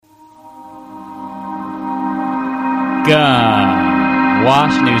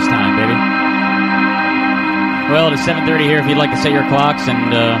Wash news time, baby. Well, it is 7:30 here if you'd like to set your clocks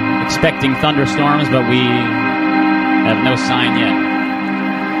and expecting thunderstorms, but we have no sign yet.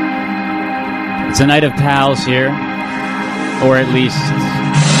 It's a night of pals here, or at least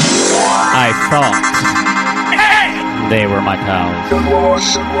I thought they were my pals.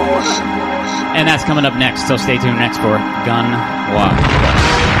 And that's coming up next, so stay tuned next for Gun Wash.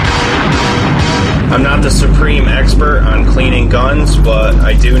 I'm not the supreme expert on cleaning guns, but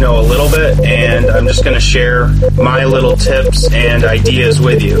I do know a little bit, and I'm just going to share my little tips and ideas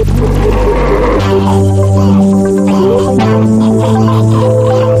with you.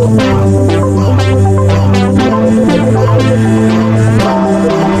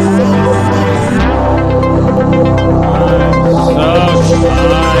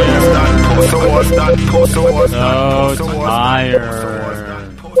 So tired.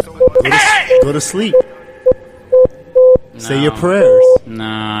 Go to sleep. No. Say your prayers. No,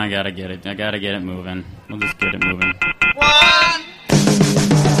 I gotta get it. I gotta get it moving. We'll just get it moving.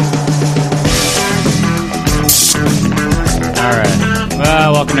 Alright.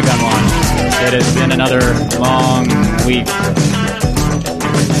 Well, welcome to Gun Wash. It has been another long week.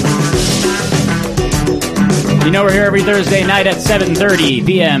 You know we're here every Thursday night at 7:30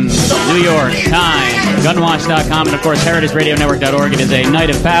 p.m. New York time. Gunwash.com and, of course, heritageradionetwork.org. It is a night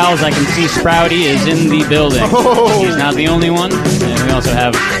of pals. I can see Sprouty is in the building. Oh. He's not the only one. And we also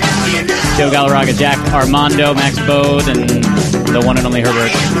have Joe Galarraga, Jack Armando, Max Bode, and the one and only Herbert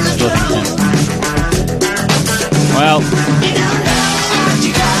Spliftington. Well,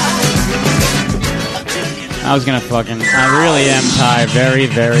 I really am tired. Very,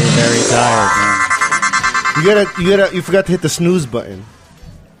 very, very tired, man. You forgot to hit the snooze button.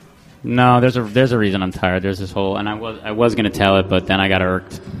 No, there's a reason I'm tired. There's this whole, and I was gonna tell it, but then I got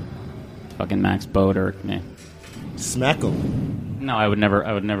irked. Fucking Max Bode irked me. Smack him. No, I would never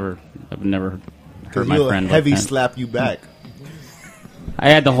hurt my friend. Heavy slap you back. I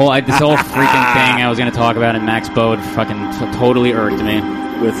had this whole freaking thing I was gonna talk about, and Max Bode fucking totally irked me.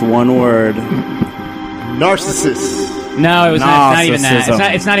 With one word, narcissist. No, it was not even that.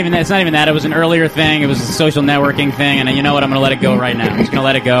 It's not even that. It was an earlier thing. It was a social networking thing, and you know what? I'm going to let it go right now. I'm just going to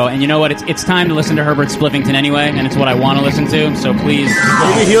let it go. And you know what? It's time to listen to Herbert Spliffington anyway, and it's what I want to listen to. So please,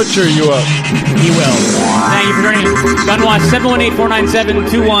 maybe he'll cheer you up. He will. Thank you for joining us. Gunwash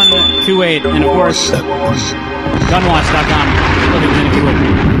 718-497-2128, and of course, gunwash.com. Spliffington, if you would.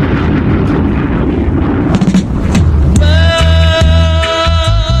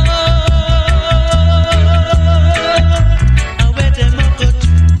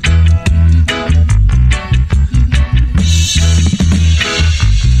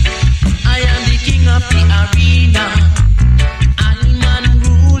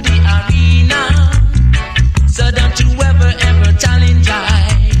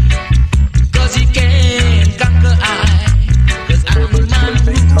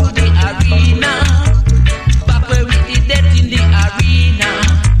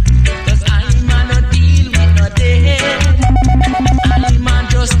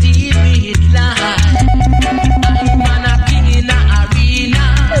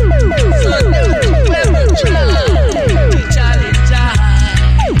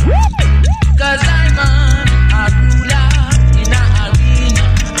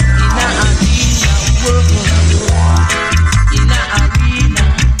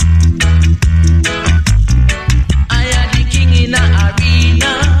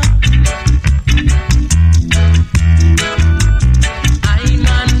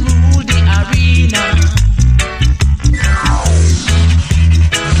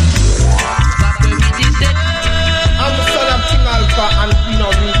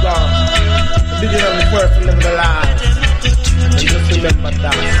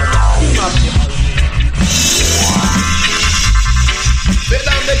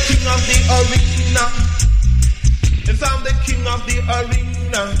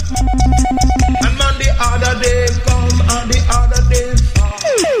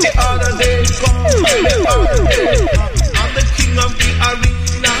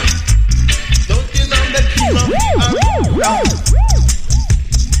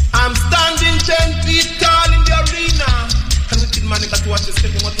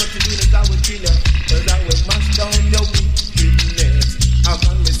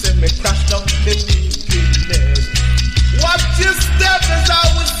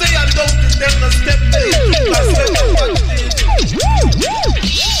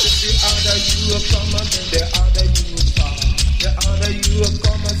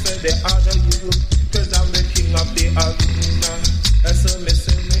 The other you, 'cause I'm the king of the arena.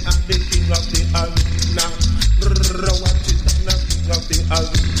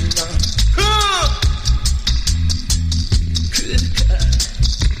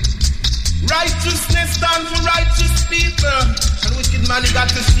 man, you got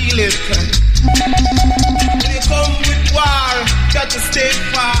to feel it. When you come with war, you got to stay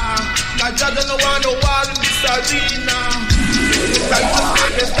far. Cause I don't want no war in this arena. Like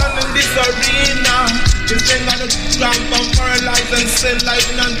to stand in this arena. This thing got to jump and paralyze and sell life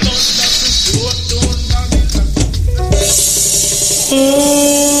and don't stop to don't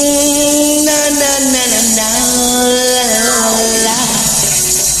na na na na na la.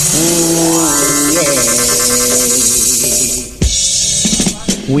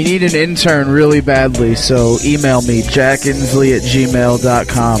 We need an intern really badly, so email me,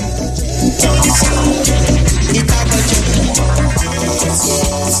 jackinsley@gmail.com.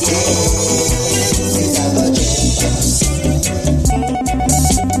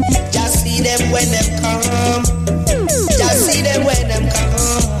 Just see them when them come. Just see them when them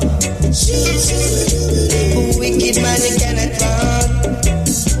come. Wicked man, you cannot run.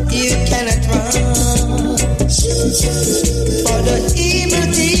 You cannot run. For the evil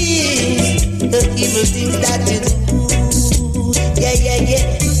things that you do. Yeah, yeah, yeah.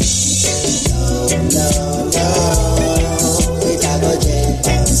 No, no, no. It a go jail.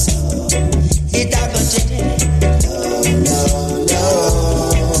 It a go jail. No, no, no.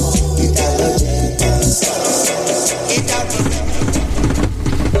 It a go jail. It a go jail.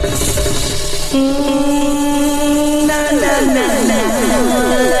 Na na na na.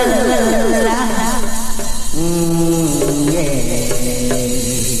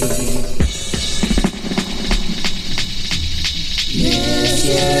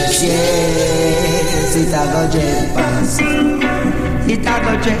 Yes, it a go jail pass. It a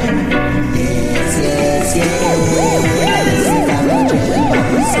go jail. Yes, yes, yes. It a go jail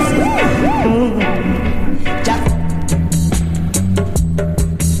pass. Jack.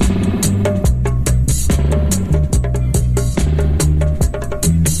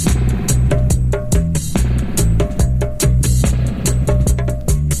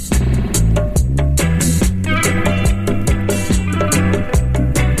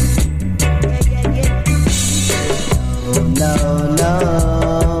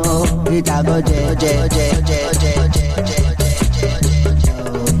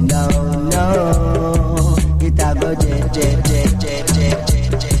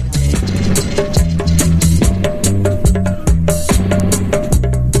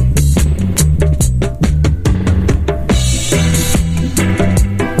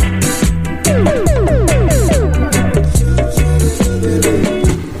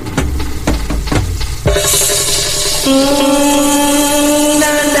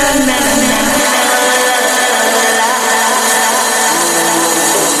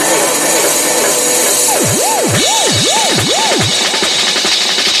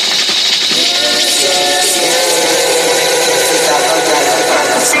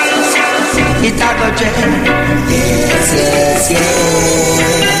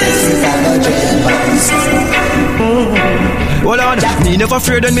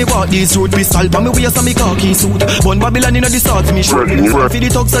 Afraid when me walk this road, pistol but me waist and me khaki suit. Bun Babylon inna the south, me shoot. Me for the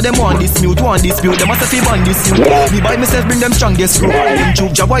thugs so them want dispute. Them a say fi ban dispute. Me by myself bring them strongest crew. Them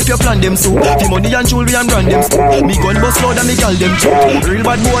chook, ja wipe your plan them so. Fi money and jewelry and brand them so. Me gun bust loud and me call them too. Real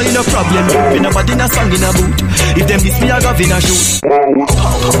bad boy in a problem. In a bad in a song in a boot. If them diss me I go in a shoot. No,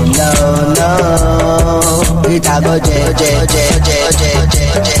 no, it a go jail, jail, jail, jail, jail,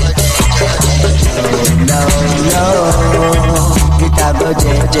 jail, jail. No, no. It a go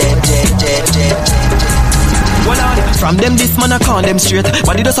jail, jail, jail, jail, jail. Well on, from them this man I call them straight.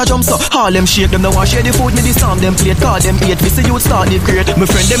 Body does a jump so, all them shake. Them no want share the food, me disarm them plate. Call them hate, me see you start the crate. My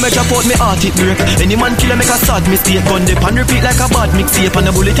friend them a drop out, me heart it break. Any man killer make a sad mistake. Gun dip and repeat like a bad mixtape. And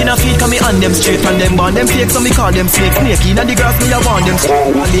a bullet in a feet, can me hand them straight. From them born them fake, so me call them snake. Snake in the grass, me a warn them.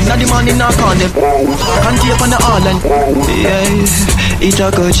 All in the morning, I call them. Can't tape on the all and yeah, it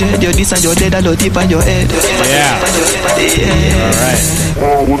a go jail. Your this and your dead, a low tip on your head. Yeah. Alright.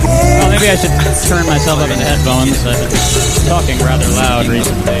 Well, maybe I should turn myself up in the headphones. I've been talking rather loud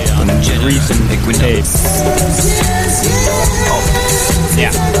recently on recent tapes.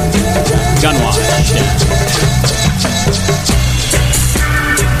 Yeah. Gunwash. Yeah.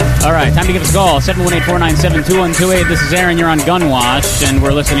 Alright, time to give us a call. 718-497-2128. This is Aaron, you're on Gunwash, and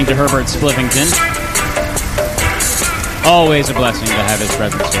we're listening to Herbert Spliffington. Always a blessing to have his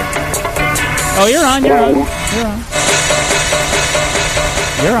presence here. Oh, you're on, you're on.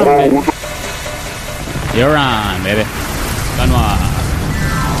 You're on, baby. You're on, baby. Gunwash.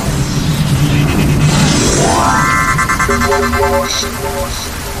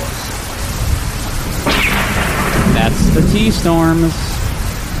 That's the T-Storms.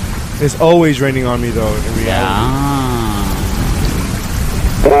 It's always raining on me, though, in reality. Yeah.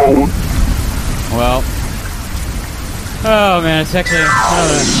 Well, Oh, man, it's actually kind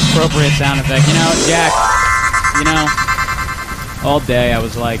of an appropriate sound effect. You know, Jack, all day I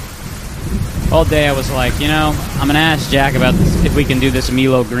was like, you know, I'm going to ask Jack about this, if we can do this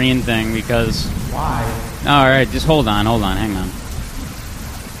Milo Green thing, because... Why? All right, just hold on, hang on.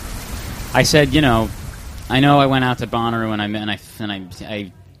 I said, you know I went out to Bonnaroo and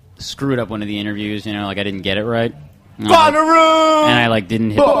I screwed up one of the interviews, you know, like I didn't get it right. Bonnaroo! And I like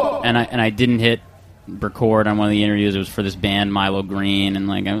didn't hit I didn't hit record on one of the interviews. It was for this band Milo Green, and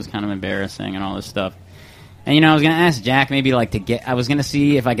like it was kind of embarrassing and all this stuff. And you know, I was gonna ask Jack maybe like I was gonna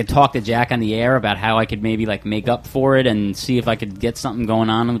see if I could talk to Jack on the air about how I could maybe like make up for it and see if I could get something going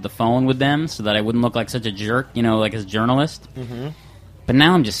on with the phone with them so that I wouldn't look like such a jerk, you know, like as a journalist. Mm-hmm. But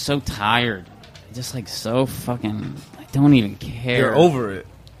now I'm just so tired, just like so fucking. I don't even care. You're over it.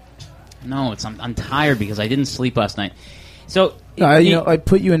 No, I'm tired because I didn't sleep last night. So I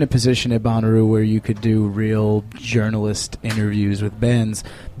put you in a position at Bonnaroo where you could do real journalist interviews with bands,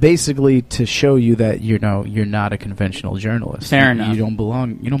 basically to show you that you're not a conventional journalist. Fair enough. You don't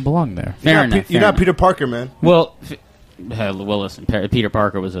belong there. Fair enough. You're not Peter Parker, man. Well, listen. Peter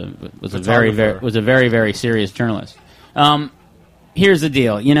Parker was a very very serious journalist. Here's the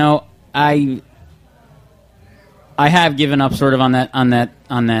deal. You know, I have given up sort of on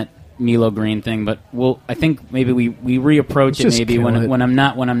that Milo Green thing, but I think maybe we reapproach it maybe when I'm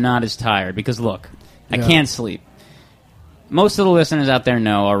not as tired, because look, I can't sleep. Most of the listeners out there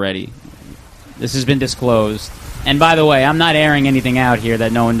know already. This has been disclosed. And by the way, I'm not airing anything out here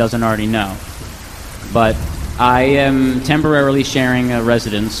that no one doesn't already know. But I am temporarily sharing a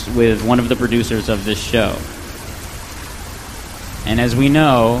residence with one of the producers of this show. And as we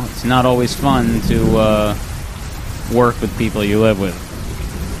know, it's not always fun to work with people you live with.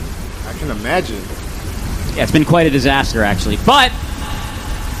 I can imagine. Yeah, it's been quite a disaster, actually. But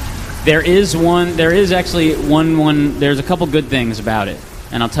there's a couple good things about it,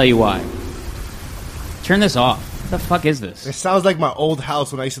 and I'll tell you why. Turn this off. What the fuck is this? It sounds like my old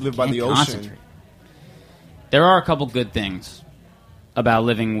house when I used to live by the ocean. Concentrate. There are a couple good things about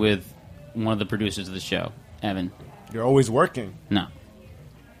living with one of the producers of the show, Evan. You're always working. No.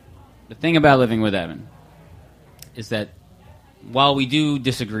 The thing about living with Evan is that while we do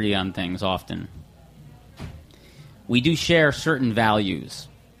disagree on things often, we do share certain values.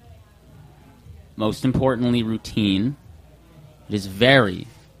 Most importantly, routine. It is very,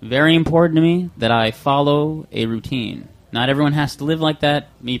 very important to me that I follow a routine. Not everyone has to live like that.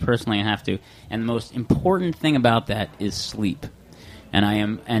 Me personally, I have to. And the most important thing about that is sleep. And I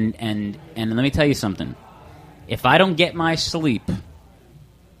am and let me tell you something. If I don't get my sleep,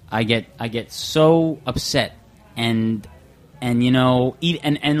 I get so upset and you know,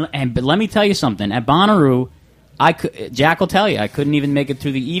 but let me tell you something. At Bonnaroo, Jack will tell you, I couldn't even make it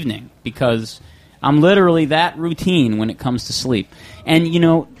through the evening because I'm literally that routine when it comes to sleep. And, you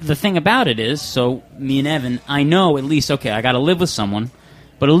know, the thing about it is, so me and Evan, I know at least, okay, I got to live with someone,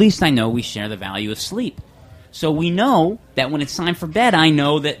 but at least I know we share the value of sleep. So we know that when it's time for bed, I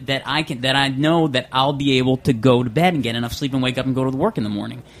know that I'll be able to go to bed and get enough sleep and wake up and go to work in the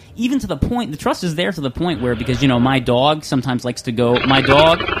morning. Even to the point, the trust is there to the point where, because, you know, my dog sometimes likes to go in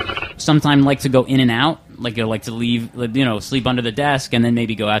and out, like to leave, you know, sleep under the desk and then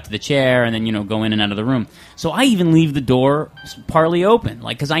maybe go out to the chair and then, you know, go in and out of the room. So I even leave the door partly open,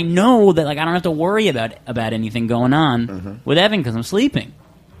 like, because I know that, like, I don't have to worry about anything going on with Evan because I'm sleeping.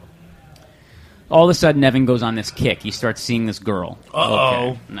 All of a sudden, Evan goes on this kick. He starts seeing this girl.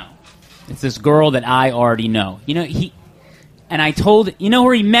 Uh-oh. Okay. No. It's this girl that I already know. You know, I told, you know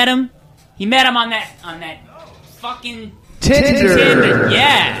where he met him? He met him on that fucking Tinder.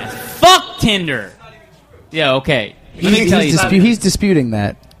 Yeah. Fuck Tinder. Yeah, okay. Let me tell you something. He's disputing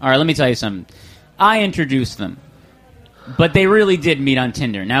that. All right, let me tell you something. I introduced them. But they really did meet on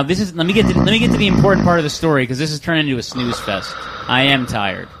Tinder. Now, let me get to the important part of the story, because this has turned into a snooze fest. I am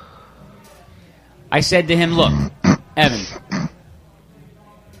tired. I said to him, "Look, Evan,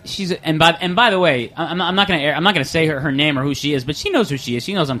 by the way, I'm not gonna say her name or who she is, but she knows who she is.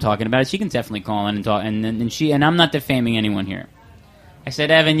 She knows I'm talking about it. She can definitely call in and talk, and I'm not defaming anyone here." I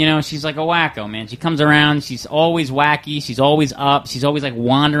said, "Evan, you know, she's like a wacko, man. She comes around, she's always wacky, she's always up, she's always like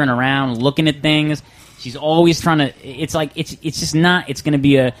wandering around, looking at things. She's always trying to. It's like it's just not. It's going to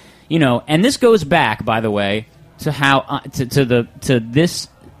be a, you know." And this goes back, by the way, to how to this.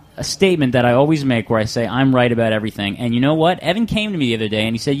 A statement that I always make where I say I'm right about everything. And you know what? Evan came to me the other day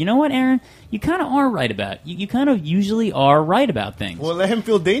and he said, "You know what, Aaron? You kind of are right about it. You kind of usually are right about things." Well, let him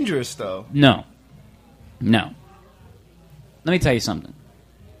feel dangerous, though. No. Let me tell you something.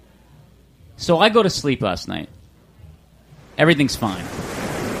 So I go to sleep last night. Everything's fine.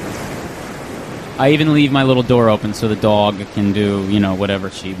 I even leave my little door open so the dog can do, whatever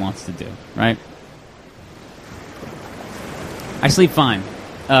she wants to do, right? I sleep fine.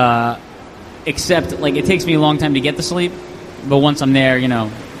 Except, it takes me a long time to get to sleep, but once I'm there,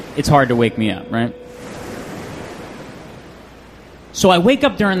 it's hard to wake me up, right? So I wake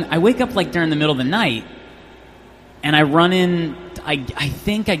up during the middle of the night, and I run in, I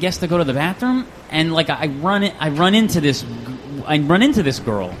guess to go to the bathroom, and I run into this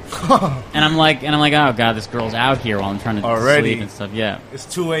girl, and I'm like, oh god, this girl's out here while I'm trying to sleep and stuff. Yeah, it's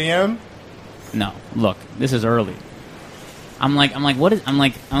 2 a.m. No, look, this is early. I'm like, what is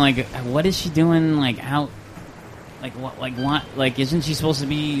she doing? What? Isn't she supposed to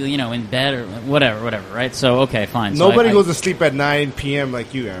be, in bed or whatever, right? So okay, fine. Nobody goes to sleep at 9 p.m.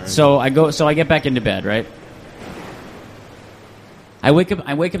 like you, Aaron. So I get back into bed, right? I wake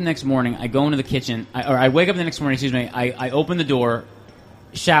up next morning. I go into the kitchen. I wake up the next morning. Excuse me. I open the door.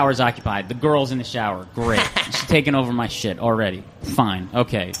 Shower's occupied. The girl's in the shower. Great. She's taking over my shit already. Fine.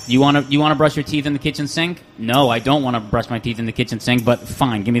 Okay. You want to brush your teeth in the kitchen sink? No, I don't want to brush my teeth in the kitchen sink. But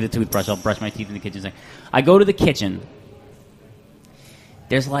fine. Give me the toothbrush. I'll brush my teeth in the kitchen sink. I go to the kitchen.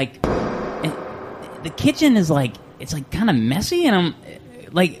 There's the kitchen is it's kind of messy, and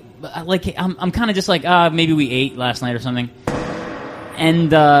I'm kind of just maybe we ate last night or something.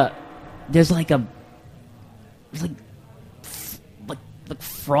 And there's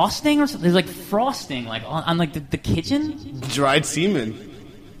frosting or something. There's frosting on the kitchen. Dried semen.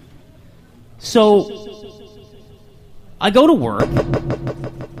 So I go to work,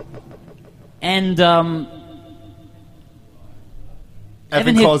 and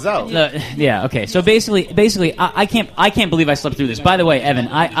Evan calls out. Yeah. Okay. So basically, I can't believe I slept through this. By the way, Evan,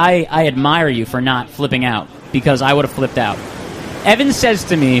 I admire you for not flipping out, because I would have flipped out. Evan says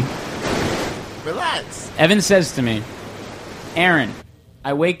to me, "Relax." Evan says to me, "Aaron,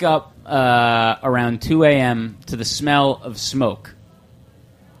 I wake up around 2 a.m. to the smell of smoke."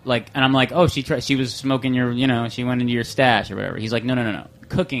 And I'm like, "Oh, she was smoking your, she went into your stash or whatever." He's like, "No.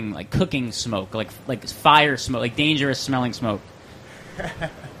 Cooking smoke, like fire smoke, like dangerous smelling smoke."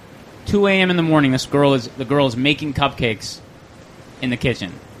 2 a.m. in the morning, the girl is making cupcakes in the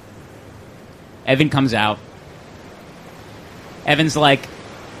kitchen. Evan comes out. Evan's like,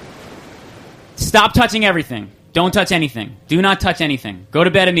 "Stop touching everything. Don't touch anything. Do not touch anything. Go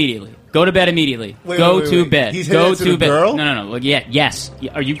to bed immediately. Go to bed immediately. Go to bed. He's go to to the bed." girl? No. Look, yeah, yes.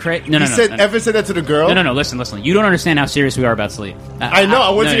 Are you crazy? No. Evan said that to the girl? No. Listen. You don't understand how serious we are about sleep. I know. I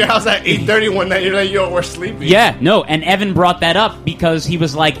went to your house at 8:30 one night. You're like, "Yo, we're sleeping." Yeah, no. And Evan brought that up because he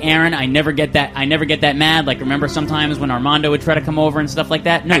was like, "Aaron, I never get that mad. Remember sometimes when Armando would try to come over and stuff like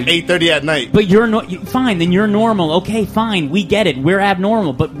that?" No. At 8:30 at night. But fine. Then you're normal. Okay, fine. We get it. We're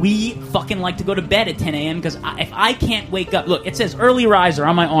abnormal. But we fucking like to go to bed at 10 a.m. because if I can't wake up, look, it says early riser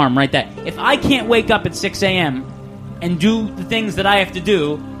on my arm right there. If I can't wake up at 6 a.m. and do the things that I have to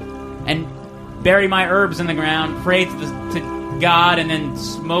do and bury my herbs in the ground, pray to God, and then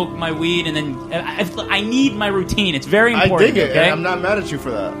smoke my weed, and then I need my routine. It's very important. I dig it, okay? and I'm not mad at you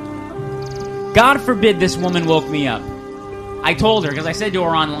for that. God forbid this woman woke me up. I told her, because I said to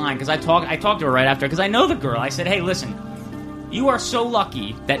her online, because I talked to her right after, because I know the girl. I said, "Hey, listen, you are so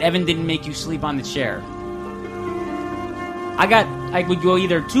lucky that Evan didn't make you sleep on the chair. I would go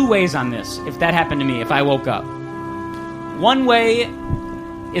either two ways on this if that happened to me, if I woke up. One way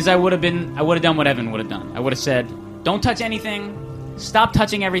is I would have done what Evan would have done. I would have said, don't touch anything, stop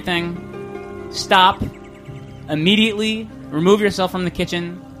touching everything, stop, immediately remove yourself from the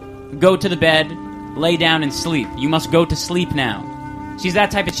kitchen, go to the bed, lay down and sleep. You must go to sleep now." She's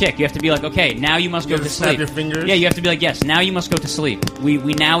that type of chick. You have to be like, okay, now you must go to sleep. Snap your fingers? Yeah, you have to be like, yes, now you must go to sleep. We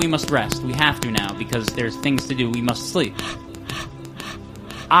must rest. We have to now because there's things to do. We must sleep.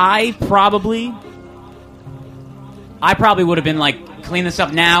 I probably would have been like, clean this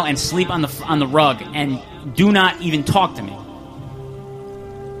up now and sleep on the rug and do not even talk to me.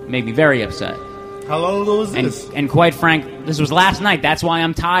 Made me very upset. How long ago was this? And quite frank, this was last night. That's why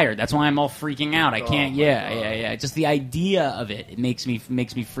I'm tired. That's why I'm all freaking out. I can't. Yeah. Just the idea of it makes me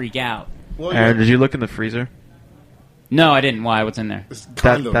freak out. Well, Aaron, did you look in the freezer? No, I didn't. Why? What's in there?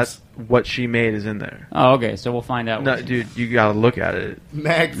 That's what she made is in there. Oh, okay. So we'll find out. No, dude, you gotta look at it.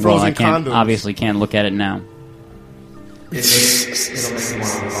 Mag frozen condoms. Obviously can't look at it now.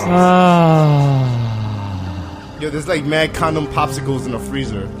 Yo, there's like mad condom popsicles in the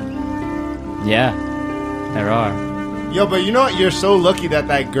freezer. Yeah, there are. Yo, but you know what? You're so lucky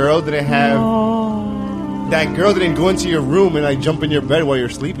that girl didn't have... That girl didn't go into your room and like jump in your bed while you're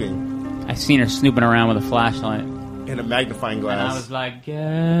sleeping. I seen her snooping around with a flashlight. And a magnifying glass. And I was like,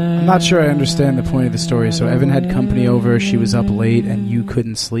 yeah. I'm not sure I understand the point of the story. So Evan had company over, she was up late, and you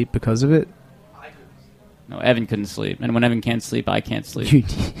couldn't sleep because of it? No, Evan couldn't sleep. And when Evan can't sleep, I can't sleep.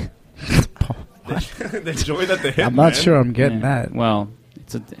 The joint at the hip. I'm not sure I'm getting that. Well,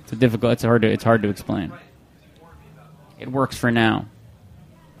 it's hard to explain. It works for now.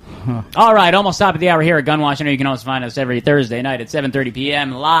 Huh. All right, almost top of the hour here at Gunwash. I know you can always find us every Thursday night at 7:30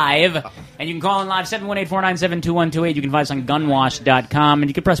 p.m. live. And you can call in live 718-497-2128. You can find us on gunwash.com. And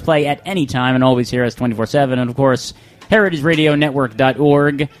you can press play at any time and always hear us 24/7. And, of course,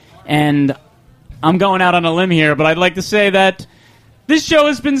 heritageradionetwork.org. And I'm going out on a limb here, but I'd like to say that this show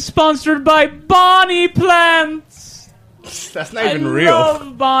has been sponsored by Bonnie Plants. That's not even real. I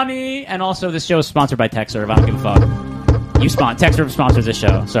love Bonnie. And also, this show is sponsored by TechServe. I don't give a fuck. TechServe sponsors this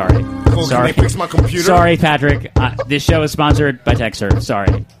show. Sorry. Cool, sorry. Can they fix my computer? Sorry, Patrick. This show is sponsored by TechServe.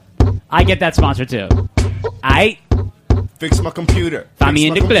 Sorry. I get that sponsor too. Fix my computer. I'm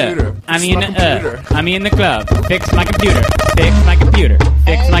in the club. I'm in the club. Fix my computer. Fix my computer.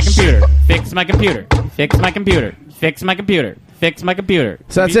 Fix my computer. Fix my computer. Fix my computer. Fix my computer. Fix my computer.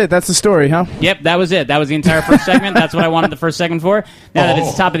 So that's it. That's the story, huh? Yep, that was it. That was the entire first segment. That's what I wanted the first segment for. Now that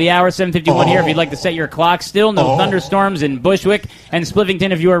it's top of the hour, 7:51 here. If you'd like to set your clock still, no thunderstorms in Bushwick and Spliffington.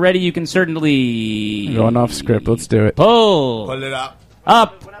 If you are ready, you can certainly... Going off script. Let's do it. Pull it up.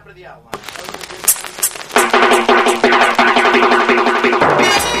 Up. What happened to the outline?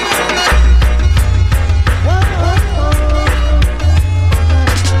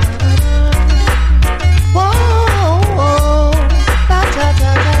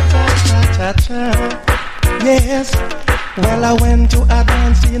 Yes, well I went to a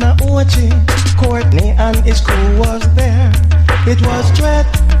dance in a Ochi. Courtney and his crew was there. It was dread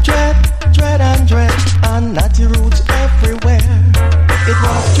and natty roots everywhere. It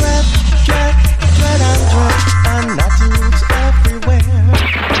was dread and natty roots everywhere.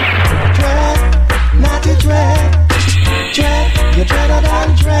 Natty dread, you dreader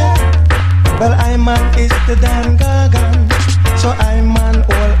than dread. Well I man is the Dan Gagan, so I man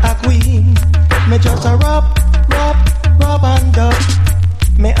all a queen. Me just a rub and dub.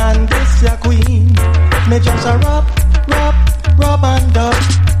 Me and this ya queen. Me just a rub and dub.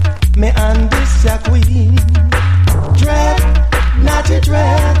 Me and this ya queen. Dread, natty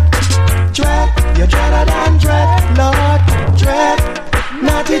dread. You dreader than dread, Lord. Dread,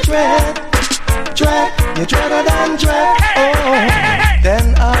 natty dread. You dreader than dread. Oh,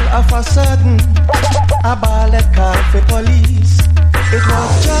 then all of a sudden, a ballet call for police. It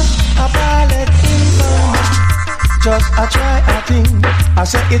was just a ballet informer, just a try a thing. I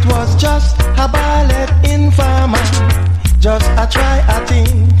said it was just a ballet informer, just a try a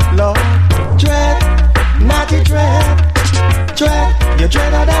thing. Lord, dread, natty dread. You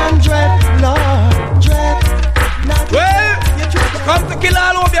dreader than dread, Lord. Dread, natty you dread. Come to kill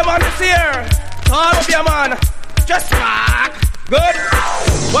all of your man this year. All of your man. Just rock. Good.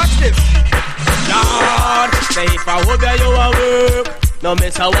 Watch this. Lord, say if I hope that you are work. No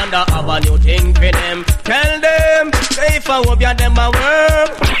miss I wonder have a new thing for them. Tell them, say if I hope you them a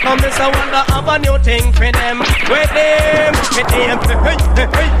work. No miss I wonder have a new thing for them. With them,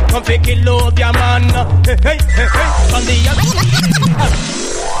 hey, come pick it love your man. Hey, on the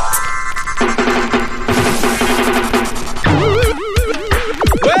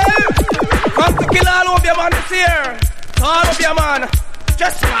well, come to kill all of your man this year. All of your man.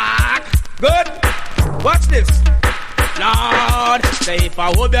 Just rock. Good. Watch this. Lord, say if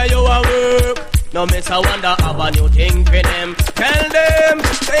I hope you a work. No miss I wonder have a new thing for them. Tell them,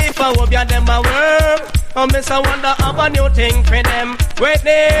 say if I hope you them a work. No miss I wonder have a new thing for them. With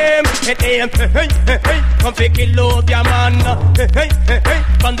them, hey, come pick it love your man.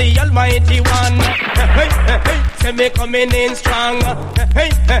 From the Almighty One. Say me coming in strong.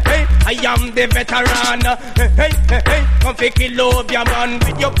 I am the veteran. Come pick it love your man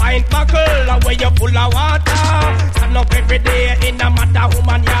with your pint buckle where you full of water. Stand up every day in a matter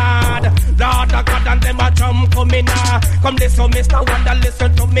woman yard. Lord of God and them a drum coming now. Come listen, Mr. Wonder,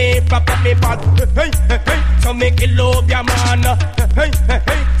 listen to me, papa me bad. So make it love your man.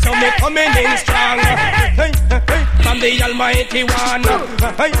 So me coming in strong. From the Almighty One.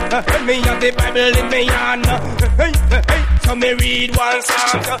 Me have the Bible in me hand. So me read one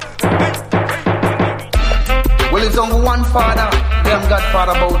song. Well, it's only one Father, them God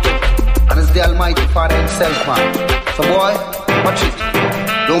Father about it. And it's the Almighty Father himself, man. So boy, watch it.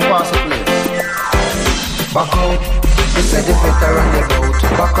 Don't pass the place. Back out. You said the veteran about.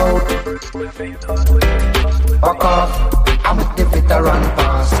 Back out. Back off. I'm with the veteran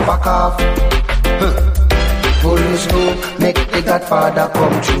pass. Back off. Pull your screw. Make the Godfather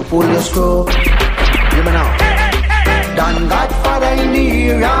come true. Pull your screw. Hear me now. Dan Godfather in the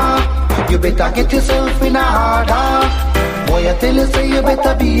area. You better get yourself in order. Boy, I tell you, say you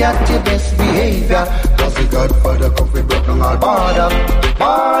better be at your best behavior. Cause the Godfather come fi broke down all border.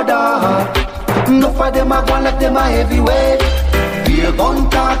 Enough of them are gone like them are heavyweight. We're gun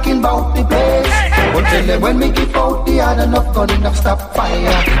talking about the place. But tell them when we give out the other enough gun enough stop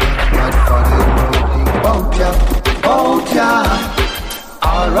fire. Godfather, bout ya.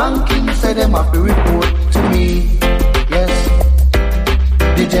 Our ranking say them have to report to me. Yes.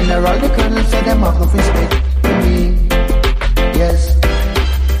 The general, the colonel say them have no respect to me. Yes.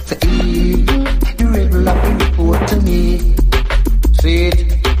 So even the regular have to report to me. See it.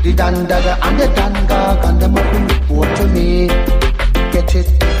 The Dan Dada and the Dan Gag and them have to report to me. Get it?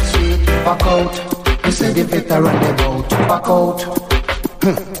 See it? Back out. You say the veteran they bout. Back out.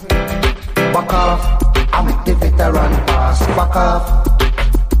 Back off. I make the veteran pass. Back off.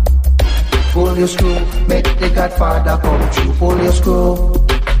 Pull your screw. Make the Godfather come true. Pull your screw.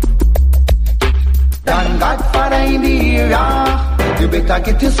 Dan Godfather in the area. You better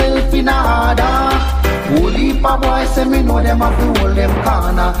get yourself in order. Holy pa boy say me know them have to hold them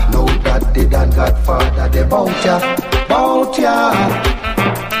corner. Know that they done Godfather, they bout ya.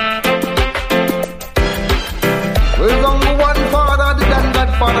 There's only one father, the done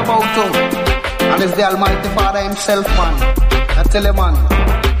Godfather bout you. And it's the Almighty Father himself, man. I tell you, man.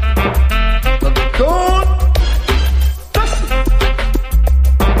 But don't touch it.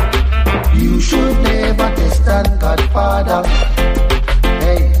 You should never test that Godfather.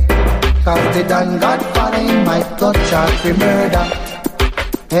 Hey. Cause they done Godfather, he might got charged for murder.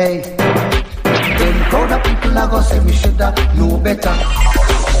 Hey, them crowd of people are gonna say we shoulda know better.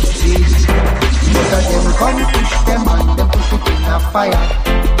 See, but of them come push them and them push it in a fire.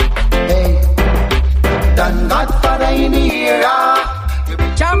 Hey, done Godfather in the era.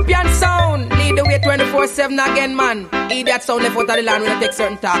 Champion sound, lead the way 24/7 again, man. Idiot sound left out of the land when I take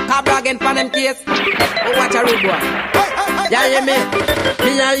certain talk. Cabra again for them case. Oh, watch a rude boy. Yeah, hear me?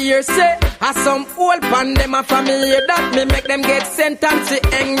 Me a hear say, as some old pan them a family that me make them get sentenced to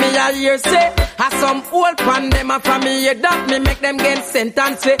hang. Me a hear say, as some old pan them a family that me make them get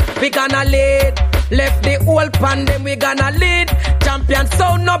sentenced to. We gonna lead. Left the old pan them we gonna lead. Champion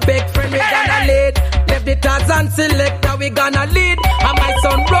sound no big friend we gonna lead. Left the Tarzan selector we gonna lead. And my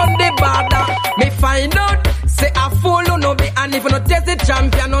son run the border. Me find out. Say a fool who no be and if you no test the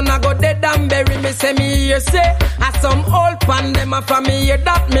champion, no na go dead and bury me. Say me here say, as some old pan them a from me here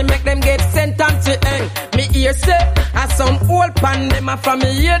that me make them get sentenced to hang. Me here say, as some old pan them a from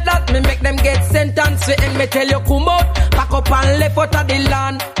me here that me make them get sentenced to hang. Me tell you come out, back up and left out of the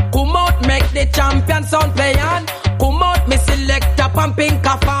land. Come out, make the champion sound play on. Come out, me select a pumping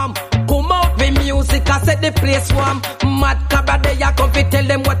ka farm. Come out with music, I set the place warm. Mad cabra they a come fi tell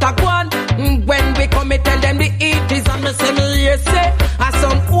them what I want. When we come, me tell them the eat is and me say me here say, as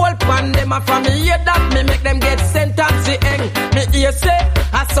some old pan them a from me here that me make them get sentenced to hang. Me here say,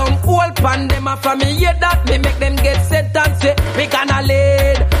 as some old pan them a from me here that me make them get sentenced to. We gonna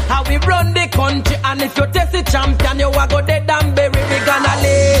lead how we run the country, and if you test the champion, you a go dead and bury. We gonna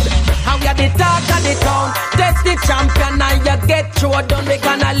lead how we are the talk of the town. Test the champion and you get through done. We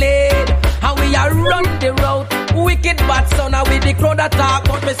gonna lead how we are run the road. Wicked bad son, and with the crowd that talk,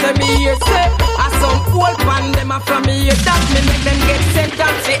 but me say me here say, as some old pan them a from me here that me make them get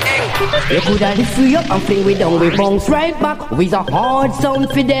sentenced to hang. You coulda lift free up and fling we down, we bounce right back with a hard sound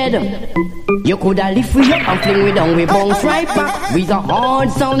for dead. You coulda lift free up and fling we down, we bounce right back with a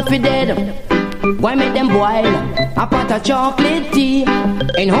hard sound for dead. Why make them boil a pot of chocolate tea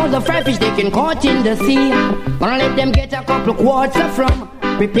and all the fried fish they can caught in the sea? Gonna let them get a couple quarts of rum.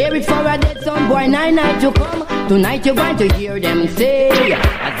 Prepare it for a dead son boy, night to come. Tonight you're going to hear them say,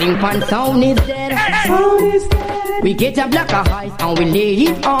 I think pan sound is dead. Sound is dead. We get a block of ice and we lay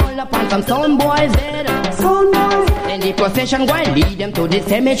it all upon some sound boys dead. Sound boys. Then the procession go and lead them to the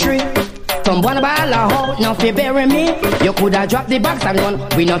cemetery. Someone ball a hole, now fi bury me. You coulda drop the box and run.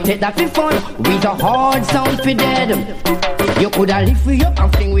 We not take that for fun. With a hard sound for dead. You coulda lift we up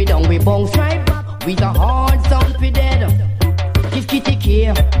and fling we down. We bounce right back. With a hard sound for dead. Give kitty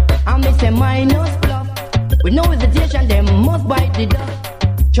care. I miss a minus bluff. With no hesitation, them must bite the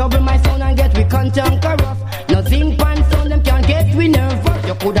dust. Trouble my sound and get we conquer rough. Nothing pan sound, them can't get we nervous.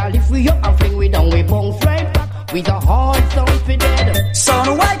 You coulda lift we up and fling we down. We bounce right back. With a hard sound for dead. So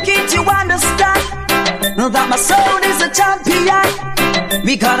why can't you understand? Know that my soul is a champion.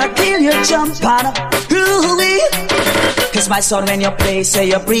 We gotta kill your champion. Ooh-wee. Cause my son when you play, say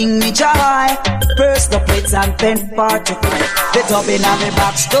you bring me joy. First the plates and then part to fight. The dubbing of the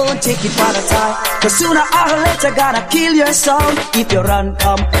box, don't take it for the time. Cause sooner or later gotta kill your sound. If you run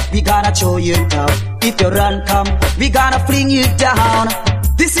come, we gonna throw you down. If you run come, we gonna fling you down.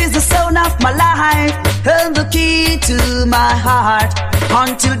 This is the sound of my life and the key to my heart.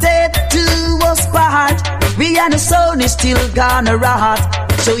 Until death do us part, we and the sound is still gonna rock.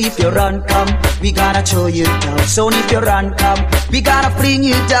 So if you run, come, we gonna throw you down. So if you run, come, we gonna fling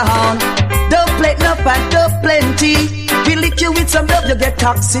you down. Don't play no and don't plenty. We lick you with some love, you get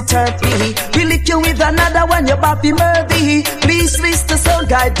toxicity. We lick you with another one, you're Bobby Murphy. Please, Mr. Sound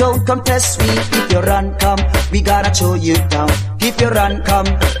Guy, don't come test me. If you run, come, we gonna throw you down. If you run, come,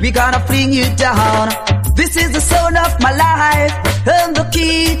 we gonna fling you down. This is the sound of my life and the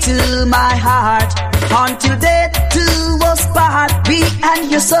key to my heart. Until death do us part, we and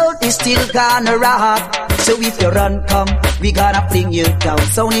your soul is still gonna rock. So if you run, come, we gonna fling you down.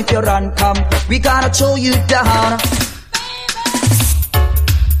 So if you run, come, we gonna throw you down.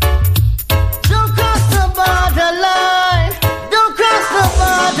 Don't cross the borderline. Don't cross the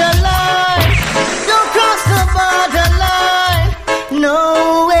borderline. Don't cross the borderline. No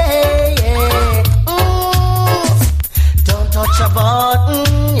way. Don't touch a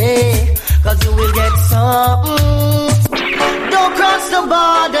button, yeah, 'cause you will get something. Don't cross the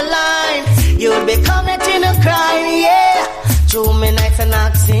borderline. You'll be committing a crime, yeah. Too many nights are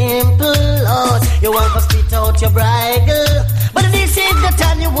not simple, Lord. You want to spit out your bridle, but this is the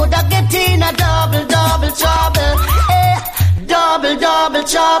time you woulda get in a double trouble, eh? Double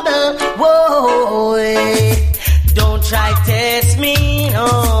trouble, whoa, eh. Don't try test me,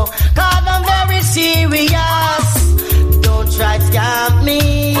 no, 'cause I'm very serious. Don't try scam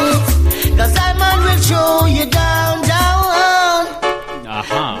me, 'cause I man will throw you down.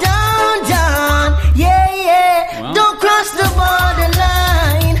 Down, yeah. Well. Don't cross the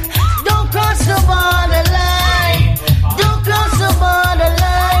borderline. Don't cross the borderline. Don't cross the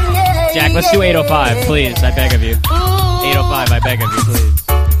borderline, yeah. Jack, let's do 805, please. I beg of you. 805, I beg of you, please.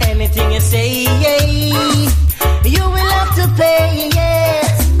 Anything you say, yeah, you will have to pay, yeah.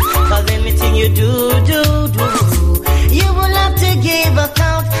 'Cause anything you do, you will have to give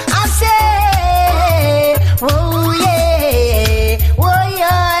account. I say, oh yeah.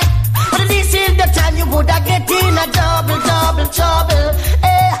 But this is the time you woulda get in a double trouble,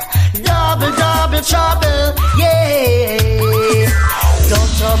 eh? Double trouble, yeah.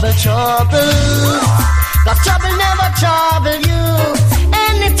 Don't trouble, 'cause trouble never trouble you.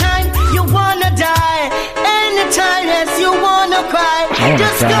 Anytime you wanna die, anytime else you wanna cry,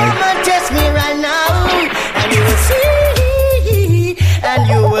 just come and test me right now, and you will see, and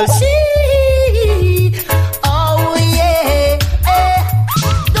you will see. Oh yeah,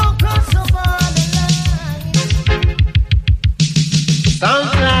 don't cross the borderline. Sound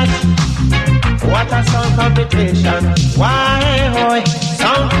clash, what a sound competition. Why, hoy,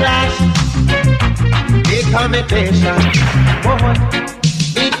 sound clash, big competition. Boy,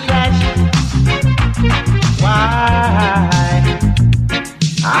 big clash. Why?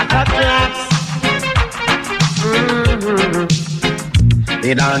 I got claps.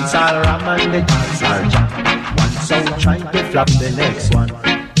 The dance all ram and the dance all jam. One sound trying to flop the next one,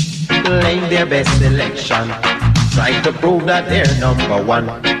 playing their best selection, trying to prove that they're number one.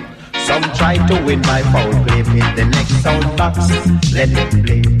 Some try to win by foul play. In the next sound box, let them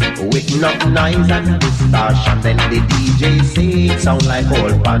play with enough noise and distortion. Then the DJ say it sound like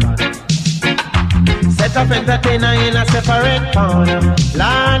old pan. Set up entertainer in a separate corner.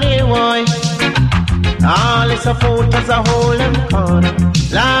 Lani boy, all is a photos a whole them corner.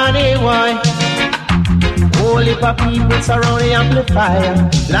 Lani boy, whole heap of people surround the amplifier.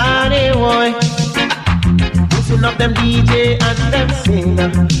 Lani boy, boosting up them DJ and them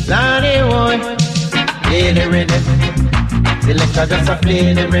singer. Lani boy, play the rhythm. Selector just a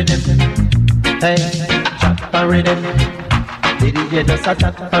play the rhythm. Hey, chat for rhythm. The DJ just a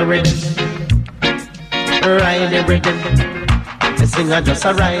chat for rhythm. Ride the rhythm. The singer just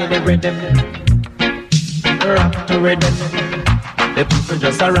a ride the rhythm. Rock to rhythm. The people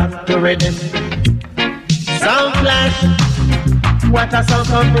just a rock to rhythm. Sound clash. What a sound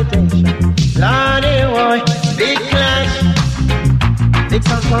competition. Lordy boy, big clash. Big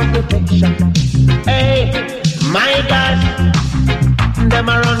sound competition. Hey, my gosh. Them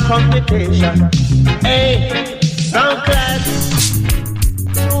a run competition. Hey, sound clash.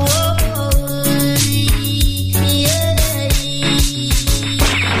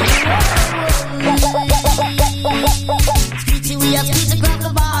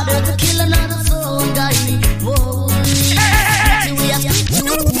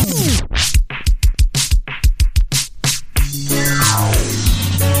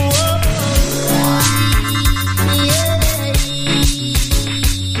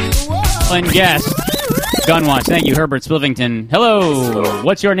 Guest. Gunwatch. Thank you, Herbert Splivington. Hello.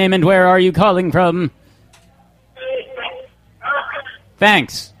 What's your name and where are you calling from?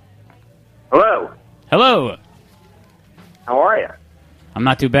 Thanks. Hello. Hello. How are you? I'm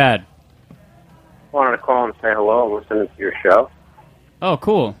not too bad. Wanted to call and say hello and listen to your show. Oh,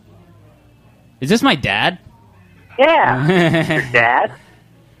 cool. Is this my dad? Yeah. Your dad?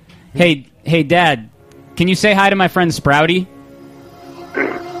 Hey, Dad. Can you say hi to my friend Sprouty?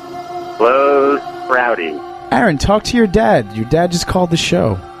 Hello, Sprouty. Aaron, talk to your dad. Your dad just called the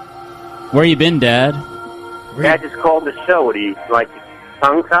show. Where you been, Dad? Dad just called the show. What are you, like,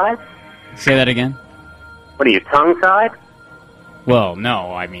 tongue-tied? Say that again. What are you, tongue-tied? Well,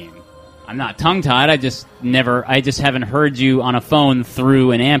 no, I mean, I'm not tongue-tied. I just haven't heard you on a phone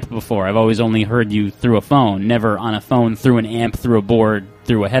through an amp before. I've always only heard you through a phone, never on a phone through an amp, through a board,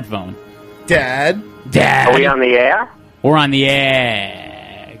 through a headphone. Dad? Are we on the air? We're on the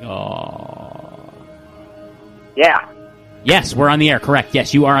air. Oh. Yeah. Yes, we're on the air, correct.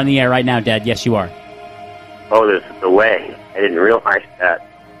 Yes, you are on the air right now, Dad. Yes, you are. Oh, there's a delay. I didn't realize that.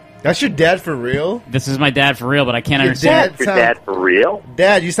 That's your dad for real? This is my dad for real, but I can't Your understand. Your dad for real?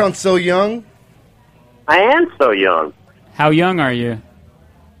 Dad, you sound so young. I am so young. How young are you?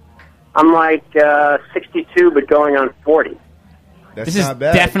 I'm like 62, but going on 40. That's This is not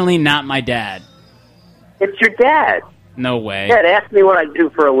bad. definitely not my dad. It's your dad. No way. Dad, ask me what I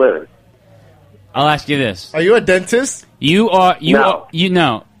do for a living. I'll ask you this. Are you a dentist? You are.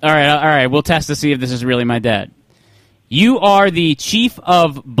 No. All right. We'll test to see if this is really my dad. You are the chief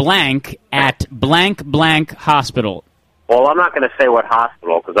of blank at blank blank hospital. Well, I'm not going to say what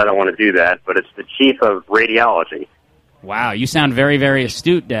hospital because I don't want to do that, but it's the chief of radiology. Wow, you sound very, very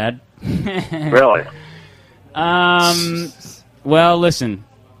astute, Dad. Really? Well, listen.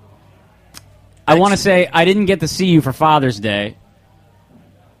 I want to say I didn't get to see you for Father's Day.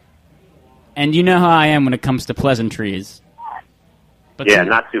 And you know how I am when it comes to pleasantries. But Yeah,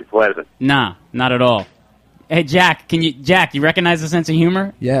 not too pleasant. Nah, not at all. Hey, Jack, you recognize the sense of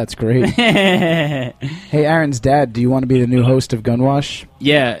humor? Yeah, it's great. Hey, Aaron's dad, do you want to be the new host of Gunwash?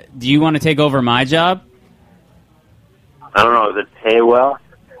 Yeah, do you want to take over my job? I don't know. Does it pay well?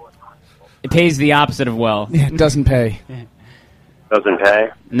 It pays the opposite of well. Yeah, it doesn't pay. Doesn't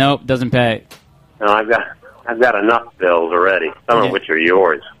pay? Nope, doesn't pay. No, I've got enough bills already, some of which are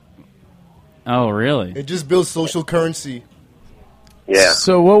yours. Oh, really? It just builds social currency. Yeah.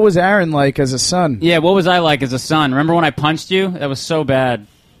 So what was Aaron like as a son? Yeah, what was I like as a son? Remember when I punched you? That was so bad.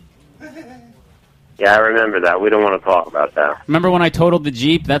 Yeah, I remember that. We don't want to talk about that. Remember when I totaled the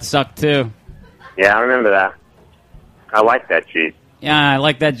Jeep? That sucked, too. Yeah, I remember that. I like that Jeep. Yeah, I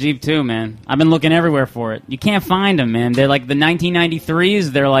like that Jeep, too, man. I've been looking everywhere for it. You can't find them, man. They're like the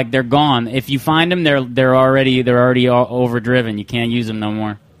 1993s. They're gone. If you find them, they're already overdriven. You can't use them no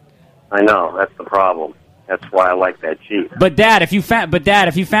more. I know. That's the problem. That's why I like that Jeep. But Dad, if you found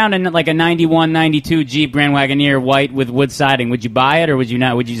like a 91, 92 Jeep Grand Wagoneer white with wood siding, would you buy it or would you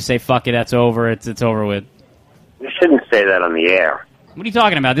not? Would you just say fuck it, that's over, it's over with? You shouldn't say that on the air. What are you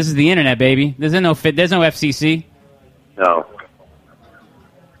talking about? This is the internet, baby. There's no FCC. No.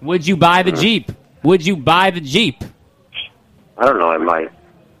 Would you buy the Jeep? Would you buy the Jeep? I don't know. I might.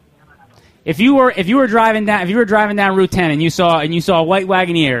 If you were driving down Route 10 and you saw a white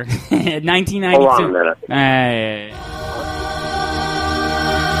Wagoneer, 1992. Hold on a minute. Hey.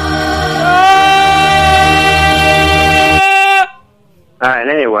 All right.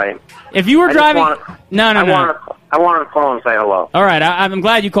 Anyway, if you were driving, no. I wanted to call and say hello. All right, I'm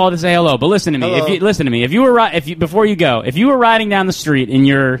glad you called to say hello. But listen to me. Hello. Before you go, if you were riding down the street in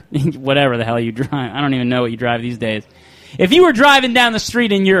your whatever the hell you drive, I don't even know what you drive these days. If you were driving down the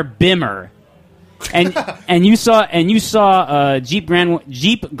street in your Bimmer, and you saw a Jeep Grand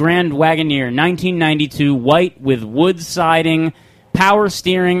Wagoneer 1992 white with wood siding, power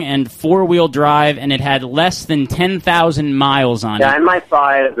steering, and 4-wheel drive, and it had less than 10,000 miles on it. Yeah, I might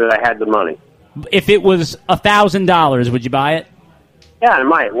buy it if I had the money. If it was $1,000, would you buy it? Yeah, I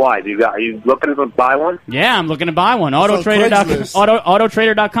might. Why? Are you looking to buy one? Yeah, I'm looking to buy one.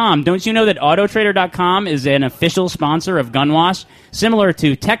 Autotrader.com. Don't you know that Autotrader.com is an official sponsor of Gunwash, similar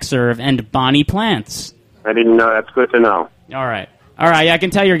to TechServe and Bonnie Plants? I didn't know. That's good to know. All right. Yeah, I can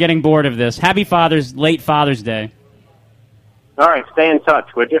tell you're getting bored of this. Happy late Father's Day. All right, stay in touch,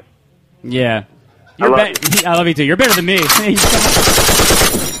 would you? Yeah. I love you. I love you too. You're better than me.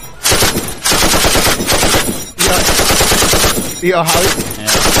 Yo, how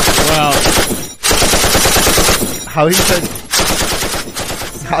he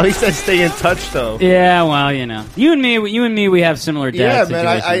said stay in touch though. Yeah, well, you know, you and me, we have similar dad Yeah,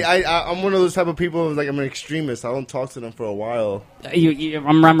 man. situations. I'm one of those type of people. Like I'm an extremist. I don't talk to them for a while.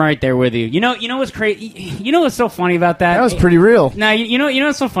 I'm right there with you. You know what's crazy? You know what's so funny about that? That was pretty real. Now you know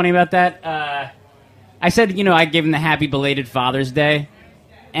what's so funny about that? I said I gave him the happy belated Father's Day.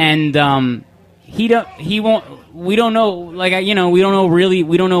 and he won't. We don't know, like, we don't know really.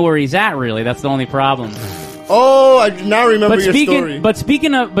 We don't know where he's at. Really, that's the only problem. Oh, I now remember your story. But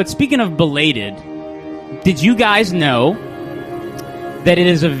speaking of belated, did you guys know that it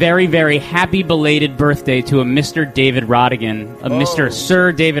is a very, very happy belated birthday to a Mr. David Rodigan, Mr.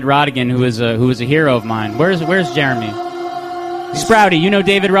 Sir David Rodigan, who is a hero of mine. Where's Jeremy? Sprouty, you know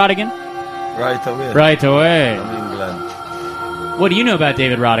David Rodigan? Right away. Right away. From England. What do you know about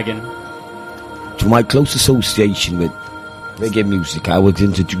David Rodigan? To my close association with reggae music, I was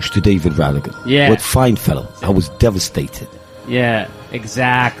introduced to David Rodigan. Yeah. What fine fellow. I was devastated. Yeah,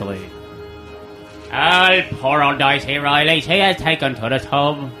 exactly. I'll pour on dice here, Riley. He has taken to the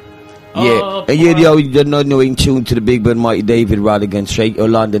tub. Yeah, and you're not knowing tune to the big but mighty David Rodigan, straight to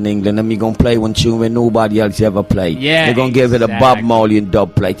London, England, and we're going to play one tune when nobody else ever played. Yeah, they're going to give it a Bob Marley and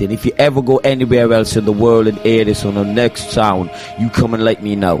dub plate, and if you ever go anywhere else in the world and hear this on the next sound, you come and let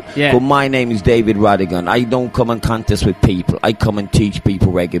me know. Yeah. But my name is David Rodigan. I don't come and contest with people. I come and teach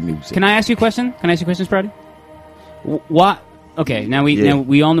people reggae music. Can I ask you a question? Sprouty? What? Okay, now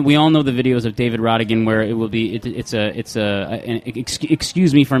we all know the videos of David Rodigan where it will be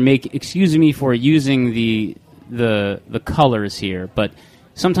excuse me for using the colors here, but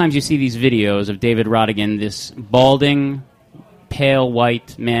sometimes you see these videos of David Rodigan, this balding, pale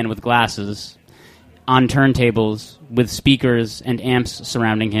white man with glasses on turntables with speakers and amps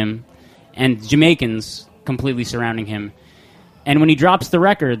surrounding him, and Jamaicans completely surrounding him, and when he drops the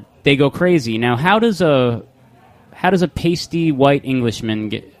record, they go crazy. Now, how does a pasty white Englishman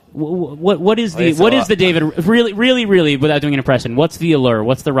get? What is the David really without doing an impression? What's the allure?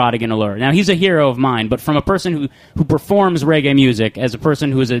 What's the Rodigan allure? Now he's a hero of mine, but from a person who performs reggae music, as a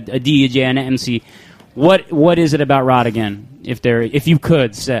person who is a DJ and an MC, what is it about Rodigan? If you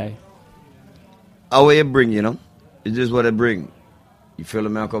could say, how you bring, it's just what I bring. You feel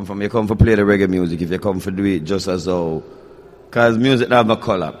me? I come from. You come for play the reggae music. If you come for do it just as though, because music don't have a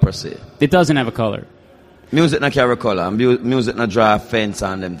color per se. It doesn't have a color. Music not carry color, and music not draw a fence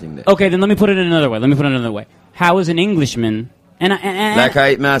on them thing there. Okay, then let me put it another way. How is an Englishman? Like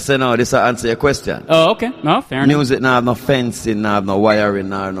I say now, this will answer your question. Oh, okay. No, fair enough. Music not have no fencing, not have no wiring,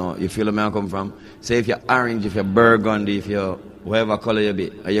 no. You feel where I come from? Say if you're orange, if you're burgundy, if you're whatever color you be,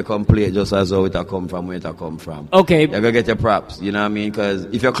 and you come play just as though it come from where it come from. Okay. You're going to get your props, you know what I mean? Because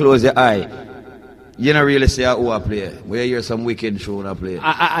if you close your eye, you don't really see who I play. Where you hear some wicked tune I play.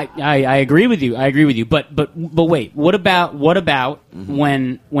 I agree with you. But wait. What about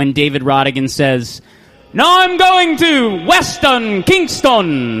when David Rodigan says, "Now I'm going to Weston,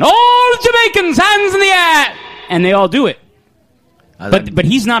 Kingston, all Jamaicans, hands in the air," and they all do it. But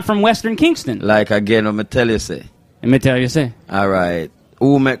he's not from Western Kingston. Like again, I'm gonna tell you say. All right.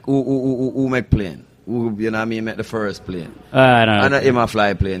 Who make plane? Who, you know what I mean, make the first plane. I don't know. And him a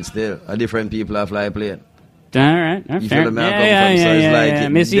fly plane still. A different people a fly plane. All right. You feel the man come from? So it's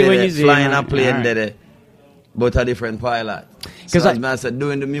like Missy when you see flying a plane right. But a different pilot. So as man said,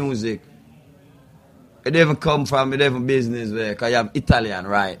 doing the music, it even come from a different business where, because you have Italian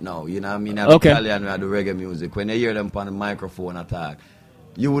right now, you know what I mean? You have Italian where do reggae music. When you hear them on the microphone attack,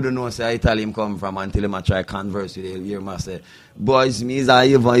 you wouldn't know say Italian come from until him try converse with you. You hear say, boys, me is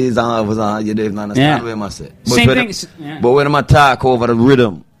you don't even understand what I say. But when I talk over the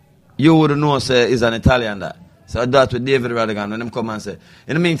rhythm, you wouldn't know say is an Italian that. So that's with David Rodigan when them come and say,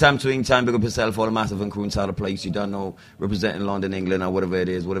 in the meantime, big up yourself for the massive and crew inside the place, you don't know, representing London, England, or whatever it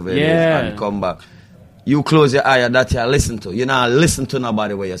is, and come back. You close your eye and that you listen to. You not listen to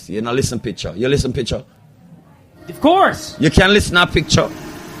nobody where you see. You not listen picture. You listen picture. Of course. You can listen to picture.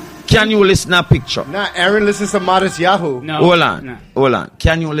 Can you listen to picture? Nah, Aaron listens to Modest Yahoo. No. Hold on.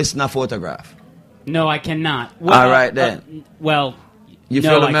 Can you listen to photograph? No, I cannot. Well, all right then. You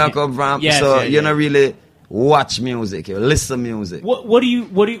feel where I come from? Yes, so you're not really watch music. You listen music. What do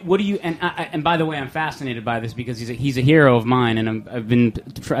you? And by the way, I'm fascinated by this because he's a hero of mine, and I've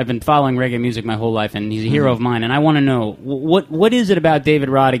been following reggae music my whole life, and he's a hero of mine, and I want to know what is it about David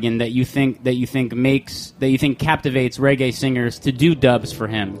Rodigan that you think captivates reggae singers to do dubs for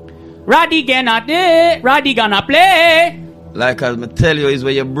him? Roddy gonna play. Like I tell you, is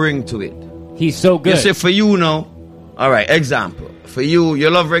where you bring to it. He's so good. You say for you now. All right, example. For you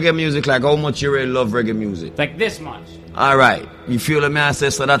love reggae music like how much you really love reggae music? Like this much. All right. You feel me? I say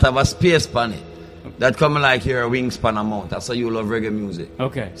so that have a space span it. That come like your wingspan amount. That's how you love reggae music.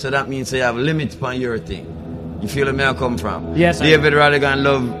 Okay. So that means you have limits on your thing. You feel me? I come from. Yes. David Rodigan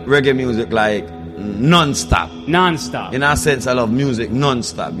love reggae music like non-stop. Non-stop. In a sense, I love music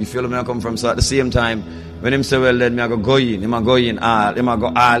non-stop. You feel me? I come from. So at the same time, when him say, well, let me go in. Him go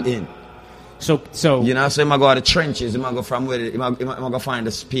all in. So you know, so he might go to the trenches. He might go from where he might go find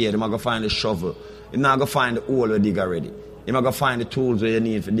the spade. He might go find the shovel. He might go find the hole where dig already. You might go find the tools where you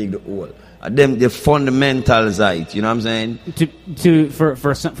need to dig the hole. Them the fundamentals, right? You know what I'm saying?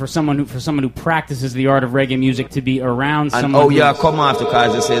 For someone who practices the art of reggae music to be around and someone. Come after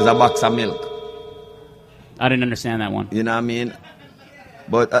because it says a box of milk. I didn't understand that one. You know what I mean?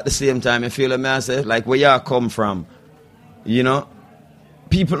 But at the same time, you feel me? I say like where y'all come from. You know,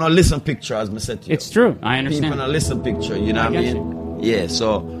 people don't listen picture as I said to you. It's true. I understand. People don't listen picture. You know what I mean? Yeah.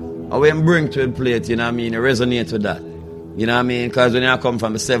 So I will bring to the plate. You know what I mean? It resonate with that. You know what I mean? Because when I come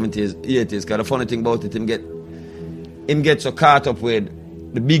from the 70s, 80s, because the funny thing about it, him get so caught up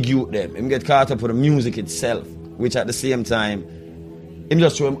with the big youth them. Him get caught up with the music itself, which at the same time, him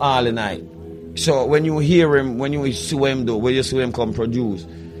just show him all the night. So when you hear him, when you see him do, when you see him come produce,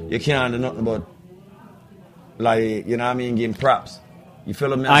 you can't do nothing but, like, you know what I mean, give him props. You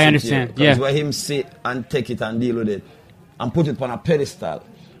feel me? I understand, yeah. Because where him sit and take it and deal with it and put it on a pedestal,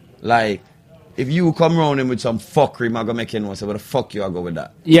 like, if you come around him with some fuckery, I'm gonna make you know. So what the fuck you are go with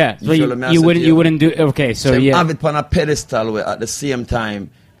that? Yeah, so you wouldn't do. Okay, so yeah. Have it on a pedestal where at the same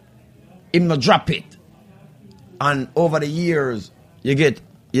time, him not drop it. And over the years, you get,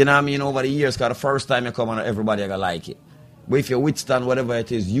 you know what I mean. Over the years, cause the first time you come on, everybody are gonna like it. But if you withstand whatever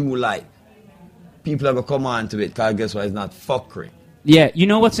it is you like, people are gonna come on to it. Cause guess what? It's not fuckery. Yeah, you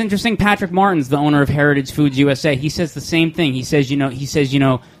know what's interesting? Patrick Martin's the owner of Heritage Foods USA. He says the same thing. He says,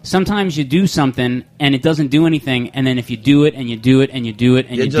 sometimes you do something and it doesn't do anything, and then if you do it and you do it and you do it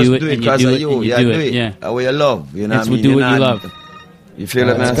and you do it and you do it and you do it, yeah, what you love, you know what I mean? Do what you love. You feel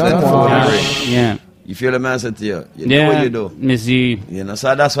it, man? Yeah. You feel it, man? To you. You do what you do. Missy. You know,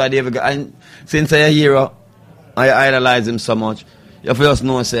 so that's why they ever got. And since I'm a hero, I idolize him so much. You just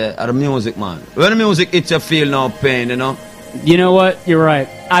know, say, the music, man. When the music hits, you feel no pain, you know. You know what? You're right.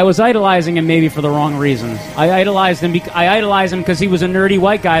 I was idolizing him maybe for the wrong reasons. I idolized him because he was a nerdy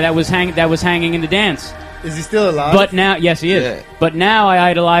white guy that was hanging in the dance. Is he still alive? But now, yes, he is. Yeah. But now I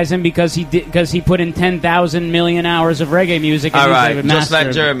idolize him because he put in 10,000 million hours of reggae music. And all right, just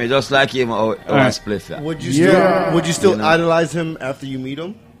like Jeremy, just like him, or right. Spliff. Yeah. Would you still idolize him after you meet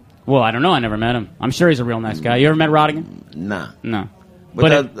him? Well, I don't know. I never met him. I'm sure he's a real nice guy. You ever met Rodigan? Nah. No.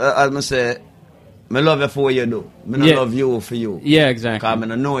 But as I say, I love you for what you do. I don't love you for you. Yeah, exactly. Because I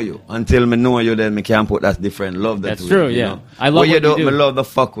don't know you. Until I know you, then I can't put that different love. That's true, yeah. Know? I love what you do. I love the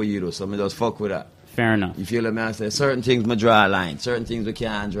fuck what you do, so I just fuck with that. Fair enough. You feel me? I say certain things I draw a line. Certain things we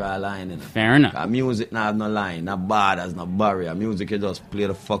can't draw a line. You know? Fair enough. Music not have no line, not borders, no barrier. Music you just play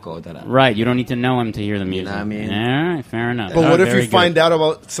the fuck out of that. Right, you don't need to know him to hear the music. You know what I mean? All right, fair enough. But what if you find out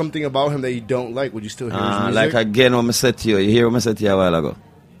about something about him that you don't like? Would you still hear his music? Like again what I said to you. You hear what I said to you a while ago?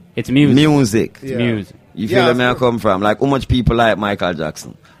 It's music. Music. It's music. You feel where I come from? Like how much people like Michael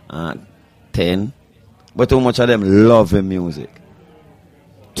Jackson? 10. But how much of them love his music?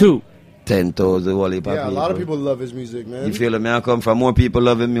 2. 10,000 whole heap of a lot of people love his music, man. You feel me? I come from more people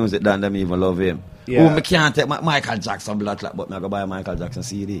love his music than them even love him. Yeah. I can't take Michael Jackson blood clot, but I go buy a Michael Jackson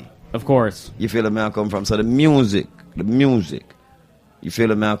CD. Of course. You feel me? I come from. So the music. You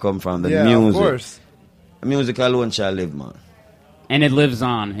feel me? I come from the music. Yeah, of course. The music alone shall live, man. And it lives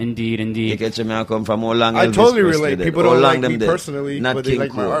on, indeed. You get me? I come from how long I Elvis totally relate. Dead. People how don't long like me dead. personally, Not but they King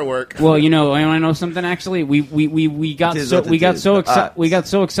like my Cole. artwork. Well, you know, I know something. Actually, we got so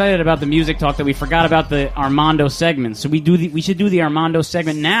excited about the music talk that we forgot about the Armando segment. So we should do the Armando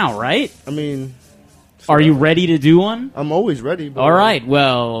segment now, right? I mean, are you ready to do one? I'm always ready. But all right.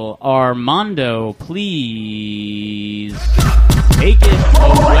 Well, Armando, please take it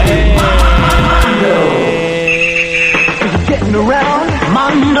away. Getting around,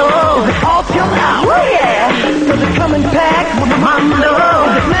 Mondo, all till now, oh yeah, so they're coming back with Mondo,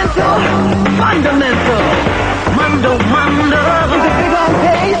 mental, fundamental, Mondo, with a big on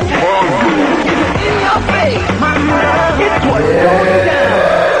taste, in your face, Mondo, it's what's going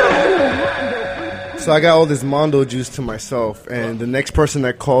down. So I got all this Mondo juice to myself, and the next person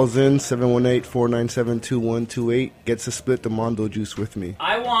that calls in, 718-497-2128, gets to split the Mondo juice with me.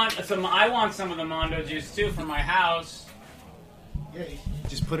 I want some of the Mondo juice too for my house. Yeah,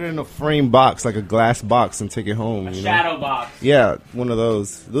 just put it in a frame box, like a glass box, and take it home. A shadow box. Yeah, one of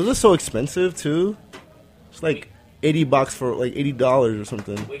those. Those are so expensive too. It's like $80 for like $80 or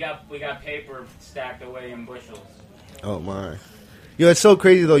something. We got paper stacked away in bushels. Oh my. Yo, it's so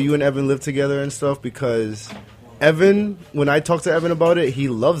crazy though. You and Evan live together and stuff because Evan, when I talk to Evan about it, he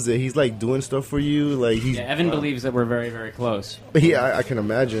loves it. He's like doing stuff for you. Like Evan believes that we're very, very close. But I can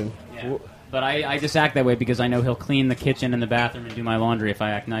imagine. Yeah. But I just act that way because I know he'll clean the kitchen and the bathroom and do my laundry if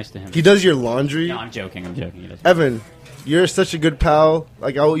I act nice to him. He does your laundry? No, I'm joking. He does. Evan, you're such a good pal.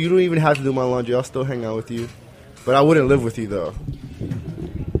 Like, you don't even have to do my laundry. I'll still hang out with you. But I wouldn't live with you, though.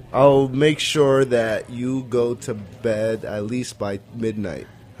 I'll make sure that you go to bed at least by midnight.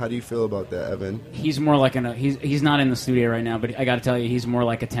 How do you feel about that, Evan? He's more like he's not in the studio right now, but I got to tell you, he's more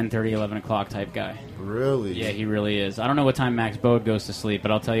like a 10:30, 11 o'clock type guy. Really? Yeah, he really is. I don't know what time Max Bode goes to sleep, but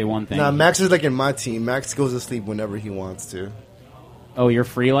I'll tell you one thing. Nah, Max is like in my team. Max goes to sleep whenever he wants to. Oh, you're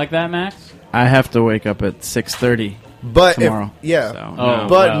free like that, Max? I have to wake up at 6:30 but tomorrow.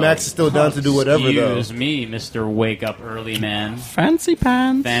 Max is still down to do whatever, though. Excuse me, Mr. Wake Up Early Man. Fancy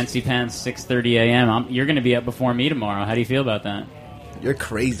pants. Fancy pants, 6:30 a.m. You're going to be up before me tomorrow. How do you feel about that? You're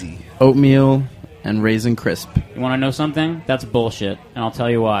crazy. Oatmeal and Raisin Crisp. You want to know something? That's bullshit, and I'll tell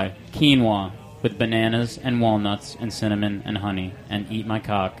you why. Quinoa with bananas and walnuts and cinnamon and honey, and eat my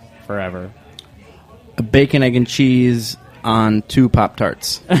cock forever. A bacon, egg, and cheese on 2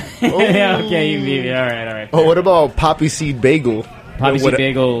 Pop-Tarts. Yeah, okay, you beat me. All right. Oh, what about poppy seed bagel? Poppy seed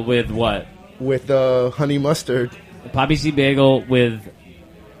bagel with what? With honey mustard. A poppy seed bagel with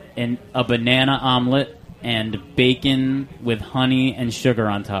a banana omelet and bacon with honey and sugar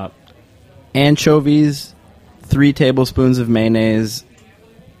on top. Anchovies, 3 tablespoons of mayonnaise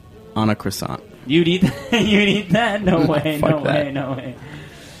on a croissant. You'd eat that? No way, Fuck that. no way.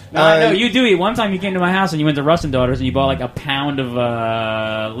 No, you do eat. One time you came to my house and you went to Russ and Daughters and you bought like a pound of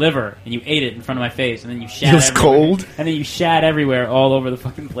liver and you ate it in front of my face and then you shat. It was cold? And then you shat everywhere all over the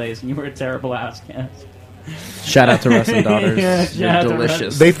fucking place and you were a terrible ass. Shout out to Russ and Daughters. Yeah, You're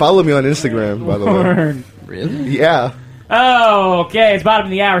delicious. They follow me on Instagram, by the way. Word. Really? Yeah. Oh, okay. It's bottom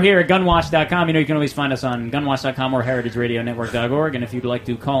of the hour here at gunwatch.com. You know you can always find us on gunwatch.com or heritageradionetwork.org. And if you'd like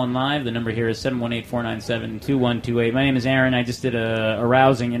to call in live, the number here is 718-497-2128. My name is Aaron. I just did a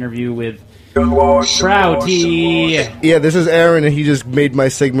rousing interview with Shrouty. Yeah, this is Aaron, and he just made my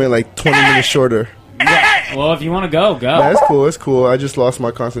segment like 20 minutes shorter. Yeah. Well, if you want to go. That's cool. It's cool. I just lost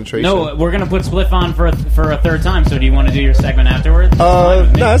my concentration. No, we're going to put Spliff on for a third time. So do you want to do your segment afterwards? No,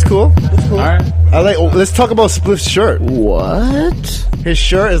 that's cool. That's cool. All right. Let's talk about Spliff's shirt. What? His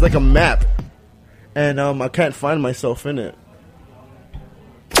shirt is like a map, and I can't find myself in it.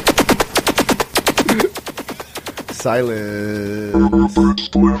 Silence.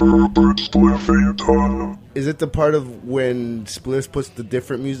 Is it the part of when Spliff puts the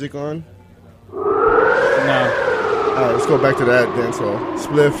different music on? No. Alright, let's go back to that dancehall.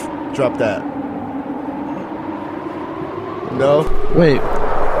 Spliff, drop that. No? Wait.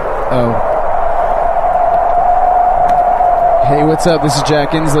 Oh. Hey, what's up? This is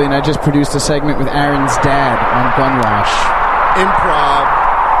Jack Inslee, and I just produced a segment with Aaron's dad on Gunwash. Improv.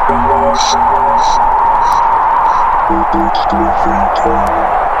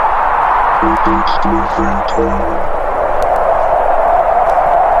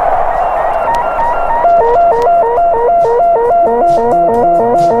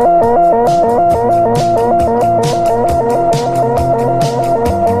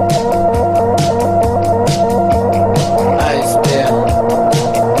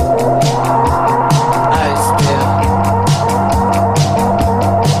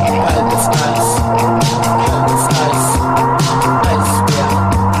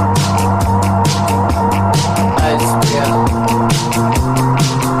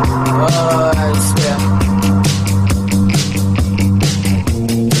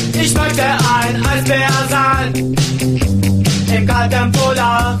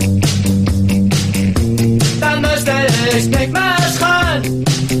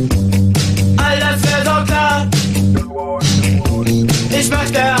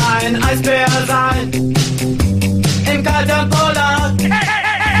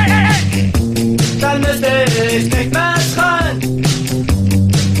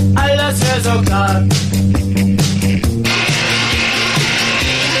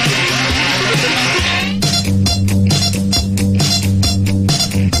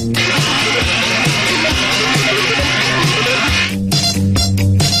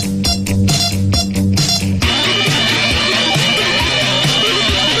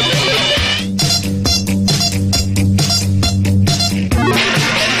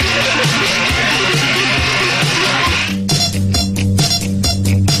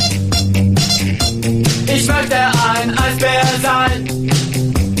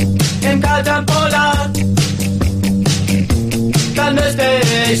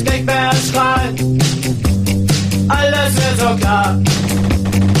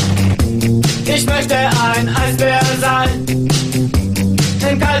 Ich möchte ein Eisbär sein,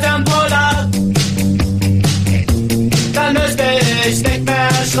 in kaltem Polar. Dann müsste ich nicht mehr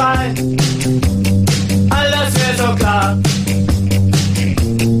schreien. så klar.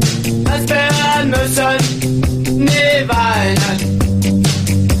 Han spærer møssen ned vejen.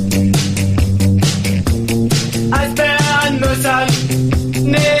 Han spærer møssen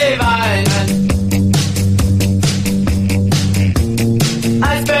ned vejen.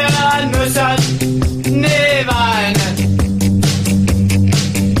 Han spærer møssen ned vejen.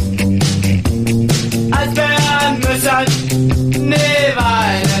 Han spærer møssen ned vejen.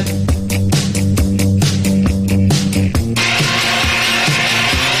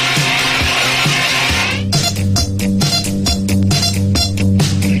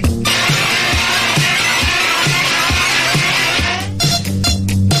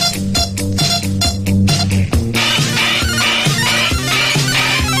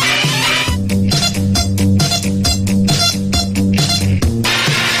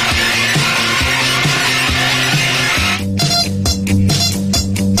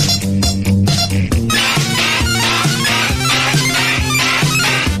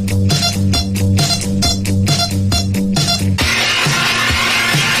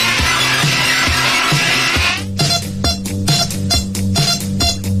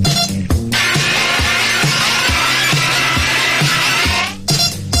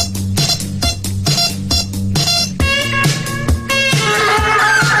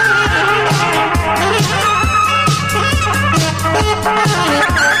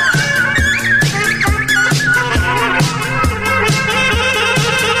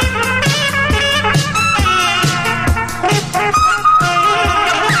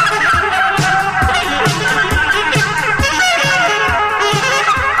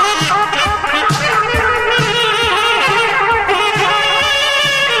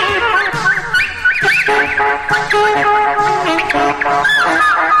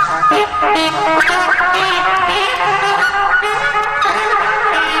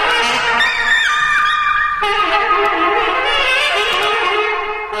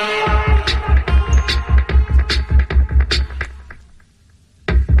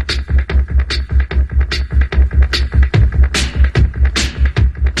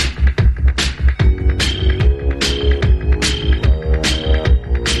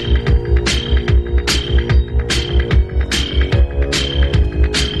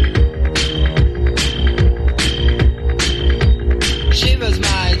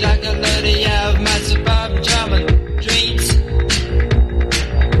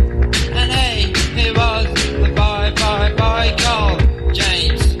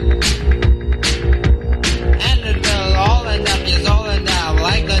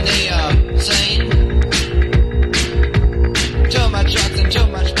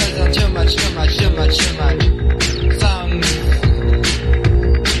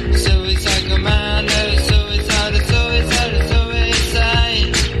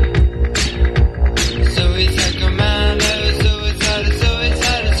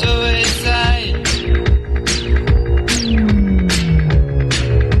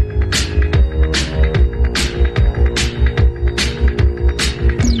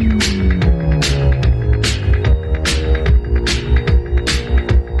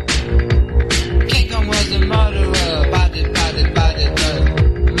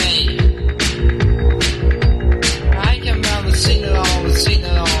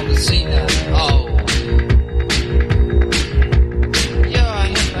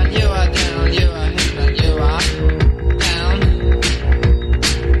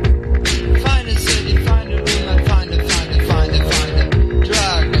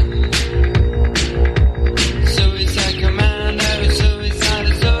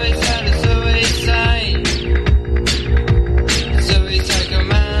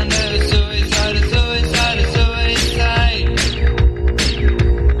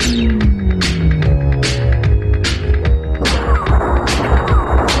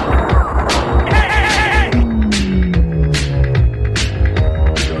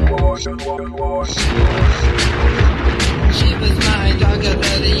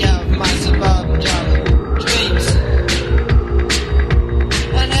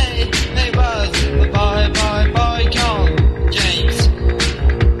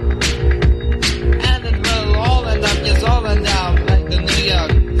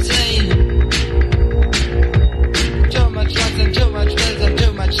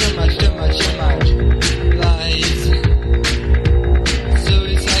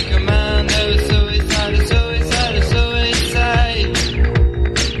 Suicide commando, suicide.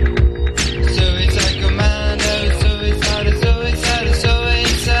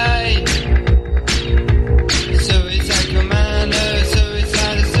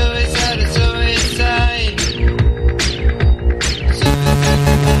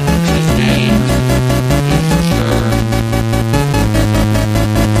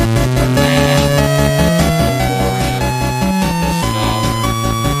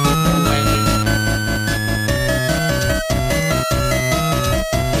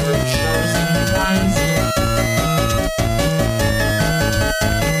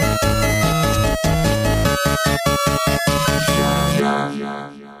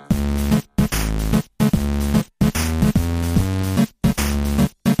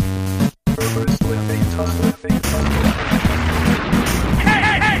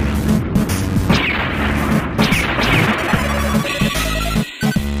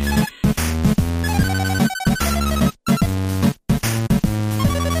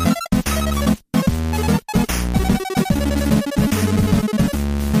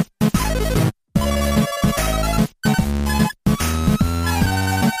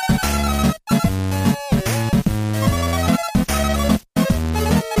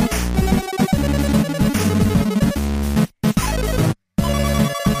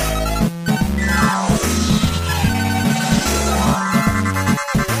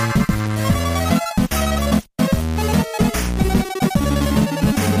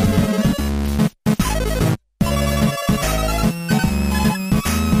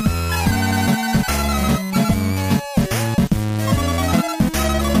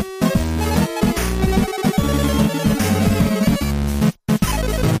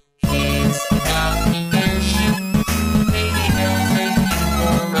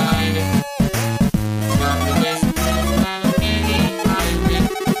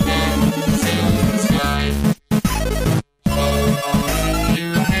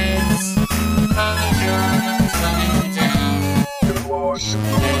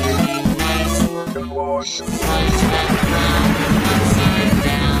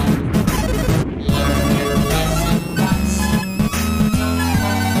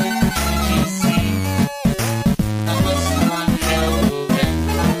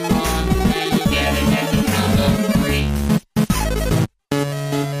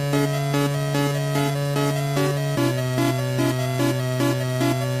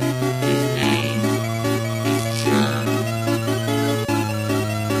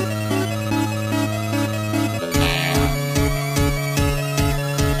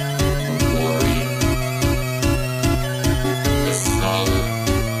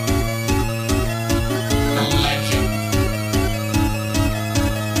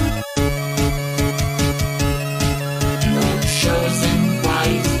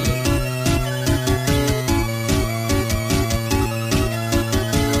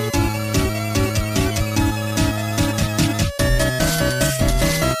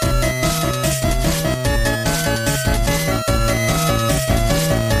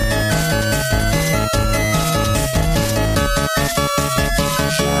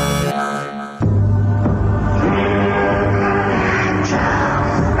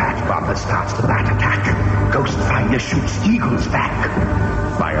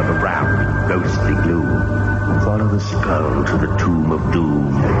 skull to the tomb of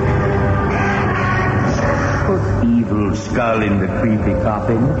doom. Put evil skull in the creepy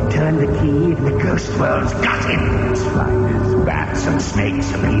coffin, turn the key, and the ghost world's got him. Spiders, bats, and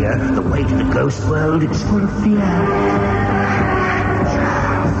snakes appear. The way to the ghost world is full of fear.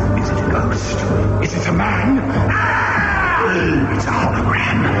 Is it a ghost? Is it a man? Ah! It's a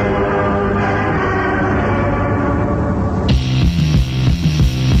hologram.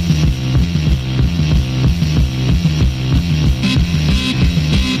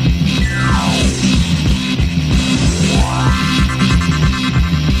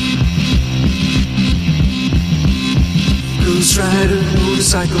 Ghost rider,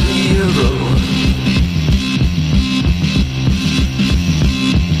 motorcycle hero.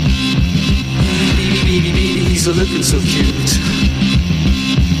 He's a looking so cute.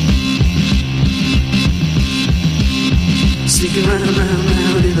 Sneaking round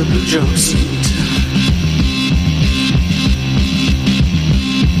in a blue jumpsuit.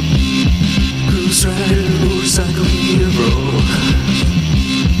 Ghost rider, motorcycle hero.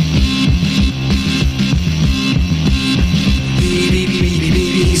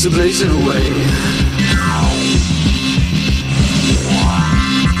 He's a blazing away.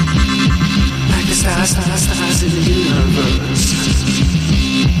 Like the stars in the universe.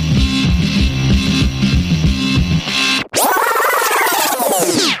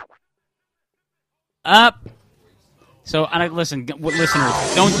 Up. So, listen,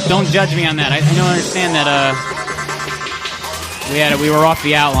 listeners, don't judge me on that. I don't understand that. We were off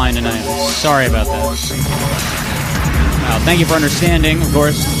the outline tonight. Sorry about that. Thank you for understanding, of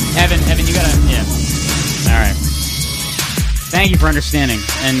course. Evan, you gotta... Yeah. All right. Thank you for understanding.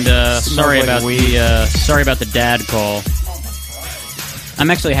 And sorry about the dad call. I'm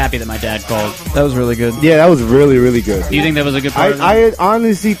actually happy that my dad called. That was really good. Yeah, that was really, really good. Do you think that was a good part of it? I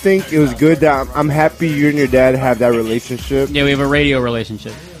honestly think it was good that I'm happy you and your dad have that relationship. Yeah, we have a radio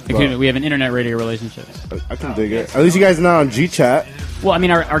relationship. We have an internet radio relationship. I can dig it. At least you guys are not on G-Chat. Well, I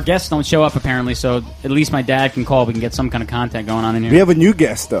mean, our guests don't show up, apparently, so at least my dad can call. We can get some kind of content going on in here. We have a new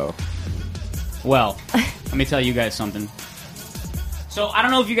guest, though. Well, let me tell you guys something. So, I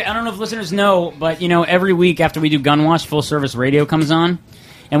don't know if listeners know, but, every week after we do Gunwash, Full Service Radio comes on.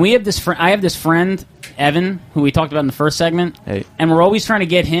 And we have I have this friend, Evan, who we talked about in the first segment. Hey. And we're always trying to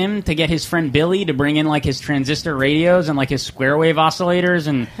get him to get his friend Billy to bring in, his transistor radios and, his square wave oscillators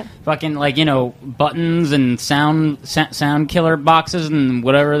and fucking, buttons and sound killer boxes and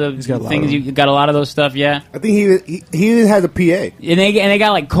whatever the things. You got a lot of those stuff, yeah? I think he even had a PA. And they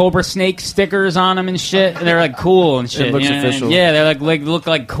got, Cobra Snake stickers on them and shit. And they're, cool and shit. It looks official. Yeah, they're,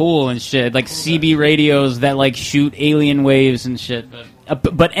 look cool and shit. Like CB radios that, shoot alien waves and shit.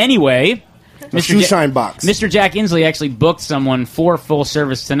 But anyway, Mr. Jack Inslee actually booked someone for Full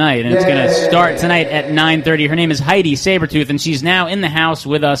Service tonight, and it's going to start tonight at 9:30. Her name is Heidi Sabretooth, and she's now in the house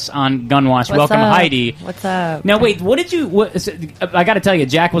with us on Gunwash. Welcome, Heidi. What's up? Now, wait, I got to tell you,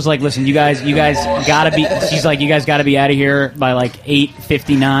 Jack was like, listen, you guys got to be, she's like, you guys got to be out of here by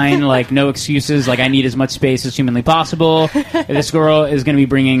 8:59, no excuses, I need as much space as humanly possible. This girl is going to be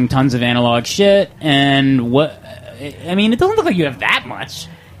bringing tons of analog shit, and it doesn't look like you have that much.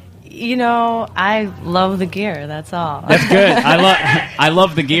 I love the gear. That's all. That's good. I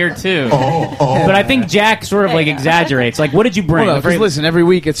love the gear too. But I think Jack sort of exaggerates. What did you bring? Well, no, listen, every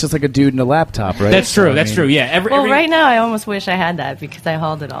week it's just a dude and a laptop, right? That's true. That's true. Yeah. Every right now I almost wish I had that because I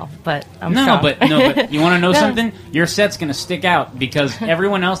hauled it all. But I'm strong. But you want to know something? Your set's going to stick out because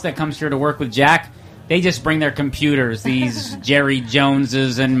everyone else that comes here to work with Jack, they just bring their computers, these Jerry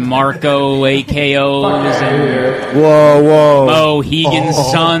Joneses and Marco AKOs and whoa Mohegan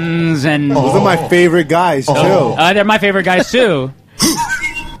Sons and those are my favorite guys too. They're my favorite guys too.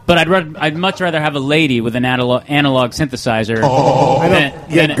 But I'd much rather have a lady with an analog synthesizer.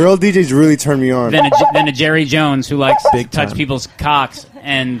 Girl DJs really turn me on. Than a Jerry Jones who likes to touch people's cocks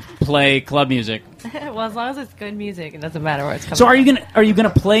and play club music. Well, as long as it's good music, it doesn't matter where it's coming. So are you gonna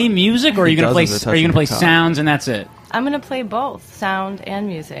play music, or are you gonna play sounds and that's it? I'm gonna play both sound and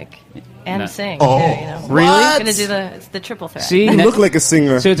music and sing Oh. too. You know, Really? I'm gonna do the triple threat. See, You look like a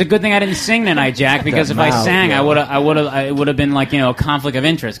singer. So it's a good thing I didn't sing tonight, Jack, because if I sang, I would have been like, a conflict of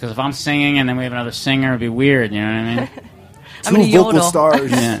interest. Because if I'm singing and then we have another singer, it'd be weird. You know what I mean? I'm gonna vocal yodel.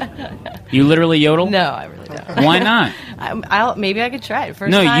 stars. Yeah. You literally yodel? No, I really don't. Why not? Maybe I could try it. First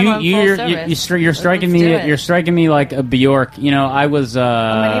No, time on full service. you're striking Let's me. do it. You're striking me like a Bjork. I was.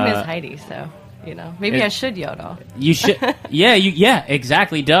 My name is Heidi, so maybe I should yodel. You should. Yeah,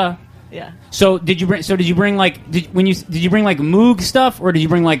 exactly. Duh. Yeah. So did you bring like did you bring like Moog stuff, or did you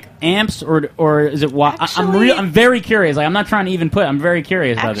bring like amps, or is it I'm very curious. Like I'm not trying to even put. I'm very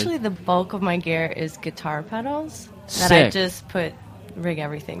curious about it. Actually, the bulk of my gear is guitar pedals that Sick. I just rig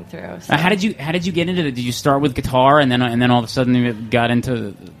everything through. So. How did you get into it? Did you start with guitar and then all of a sudden you got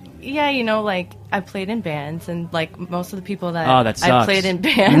into? Yeah, you know, like I played in bands, and like most of the people that I played in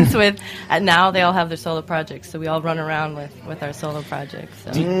bands with, now they all have their solo projects. So we all run around with our solo projects.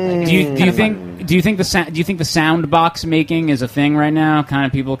 So, Do you think the sound box making is a thing right now? Kind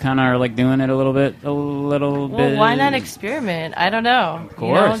of people are like doing it a little bit. Well, why not experiment? I don't know. Of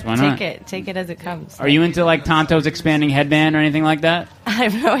course, why not? Take it as it comes. Are you into like Tonto's expanding headband or anything like that? I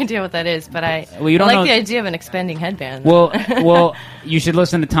have no idea what that is, but I don't like know. the idea of an expanding headband. Well, you should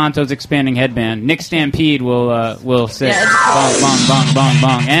listen to Tonto's expanding headband. Nick Stampede will say bong bong bong bong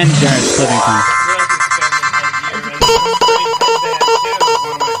bong, and Jared Splivington.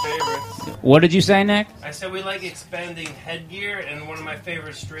 What did you say, Nick? I said we like expanding headgear, and one of my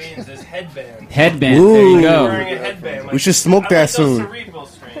favorite strains is headband. Headband. Ooh. There you go. Wearing a headband. We should smoke that soon.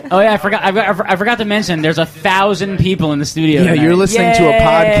 Oh yeah, I forgot to mention. There's 1,000 people in the studio. Yeah, tonight. you're listening to a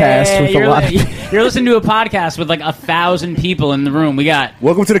podcast with a lot of people. You're listening to a podcast with like 1,000 people in the room. We got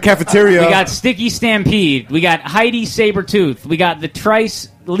welcome to the cafeteria. We got Sticky Stampede. We got Heidi Sabretooth. We got the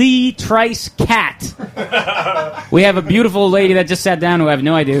Lee Trice Cat. We have a beautiful lady that just sat down who I have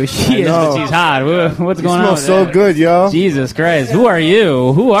no idea who she is, but she's hot. What's going on? Smells so good, yo. Jesus Christ. Who are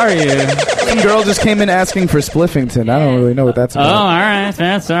you? Some girl just came in asking for Spliffington. I don't really know what that's Oh, about. all right.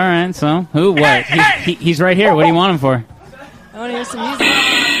 That's all right. So, who? What? He's right here. What do you want him for? I want to hear some music.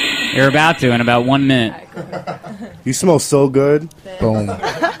 You're about to in about 1 minute. You smell so good. Boom.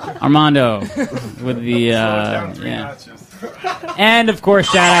 Armando with the yeah. And of course,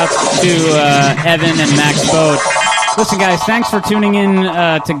 shout outs to Evan and Max Boat. Listen, guys, thanks for tuning in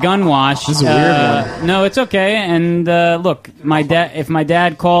to Gunwash. This is a weird one. No, it's okay. And look, if my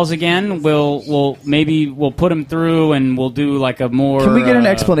dad calls again, we'll put him through, and we'll do like a more. Can we get an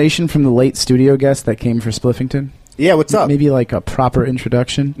explanation from the late studio guest that came for Spliffington? Yeah, what's up? Maybe like a proper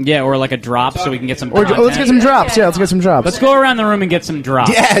introduction. Yeah, or like a drop, so we can get some. Or let's get some drops. Yeah, let's get some drops. Let's go around the room and get some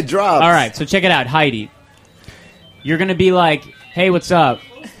drops. Yeah, drops. All right, so check it out, Heidi. You're gonna be like, "Hey, what's up?"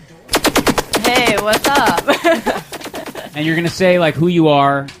 Hey, what's up? And you're gonna say like who you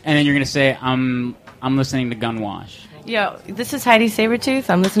are, and then you're gonna say, "I'm listening to Gunwash." Yo, this is Heidi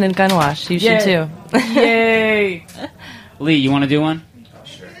Sabretooth. I'm listening to Gunwash. You should too. Yay! Lee, you want to do one?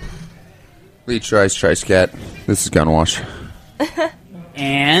 Lee Trice Cat. This is Gunwash.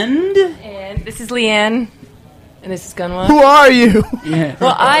 And this is Leanne. And this is Gunwash. Who are you? Yeah.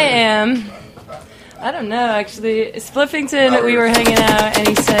 Well, I am. I don't know, actually. Spliffington, we were hanging out, and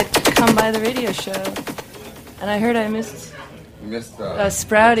he said, come by the radio show. And I heard I missed... You missed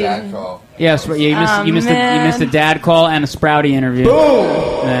Sprouty. dad call. Yes, you missed a dad call and a Sprouty interview.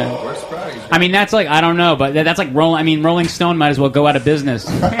 Boom! Yeah. Where's Sprouty? I mean, that's like, I don't know, but that's like Rolling Stone might as well go out of business.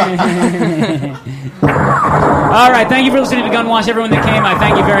 All right, thank you for listening to Gunwash, everyone that came. I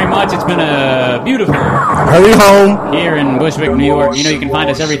thank you very much. It's been a beautiful hurry home here in Bushwick, New York. You know you can find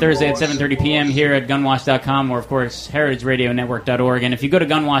us every Thursday at 7:30 p.m. here at gunwash.com, or of course heritageradionetwork.org. And if you go to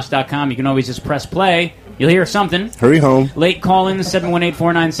gunwash.com, you can always just press play. You'll hear something. Hurry home. Late call-ins,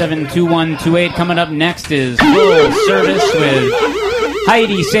 718-497-2128. Coming up next is Full Service with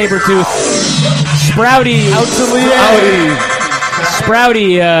Heidi Sabretooth. Sprouty. Out to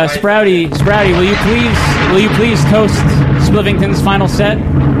Sprouty, will you please toast Spliffington's final set?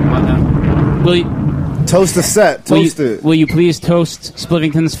 Will you toast the set? Will you please toast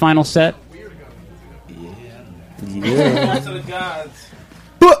Spliffington's final set? Yeah.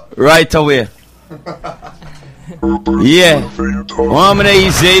 Right away. Yeah. One minute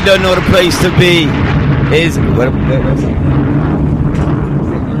you say you don't know the place to be is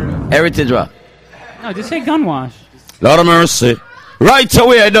Heritage Rock. No, just say Gunwash. Lord of mercy. Right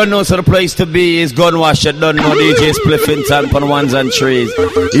away, I don't know, so the place to be is Gunwash. I don't know DJ Spliffington on ones and trees.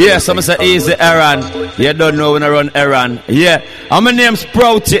 Yeah, someone say easy Aaron. You don't know when I run Aaron. Yeah, I'm a name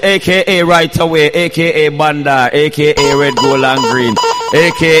Sprouty, aka Right Away, aka Bandar, aka Red, Gold and Green,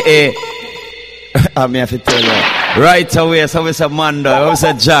 aka I mean, I have to tell you. Right away, so we say Mando, we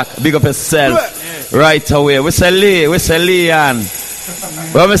say Jack, big up yourself. Right away, we say Lee, we say Leanne.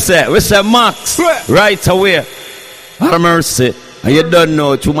 What we say? We say Max. Right away. Have mercy. And you don't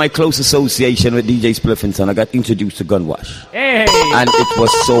know, through my close association with DJ Spliffington, I got introduced to Gunwash. Hey. And it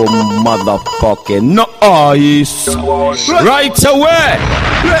was so motherfucking nice. Right away.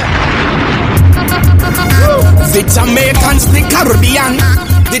 The Jamaicans, the Caribbean,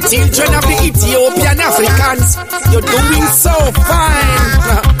 the children of the Ethiopian Africans, you're doing so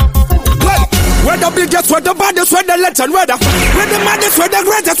fine. we're the baddest, we're the legend, we're the maddest, we're the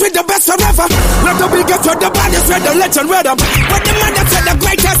greatest, we're the best forever. We're the biggest, we're the baddest, we're the legend, we're the maddest, we're the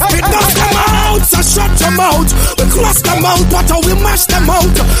greatest. We dust them out, so shut them out. We cross them out, watch how we mash them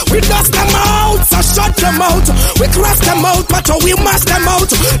out. We dust them out, so shut them out. We cross them out, watch how we mash them out.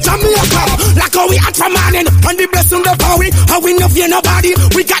 Jamaica, like how we act for morning, and the blessing the power, how we no fear nobody.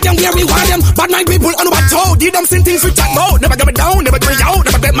 We got them where we want them, but my people on what toe. Did them same things we talk about. Never get me down, never get me out,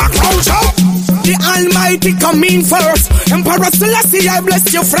 never get my crown show. The Almighty come in first. Emperor Selassie, I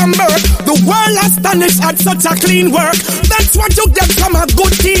bless you from birth. The world astonished at such a clean work. That's what you get from a good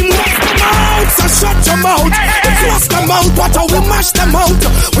team. Come out, so shut them out. We cross them out, watch how we mash them out.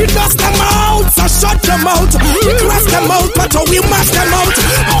 We dust them out, so shut them out. We cross them out, watch how we mash them out.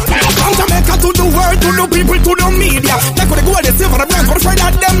 From Jamaica to the world, to the people, to the media. Take what they go and they silver, the brand, for the friend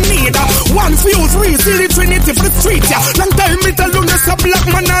that them need. One few, three, see the Trinity for the street, yeah. Long time me tell you, this a black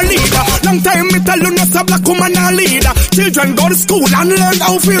man a leader. Long time me tell you, this a black woman a leader. Children go to school and learn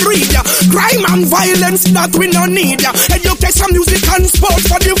how to read, yeah. Crime and violence that we no need, yeah. Education, music and sport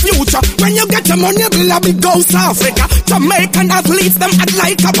for the future. When you get your money, build a big South Africa. Jamaican athletes, them act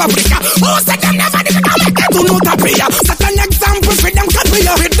like a paprika. Who said them never did it? They do not appear. Set an example for them, cut me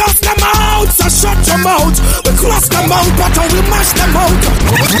up. We dust them out, so shut them out. We cross them out, but how we mash them out.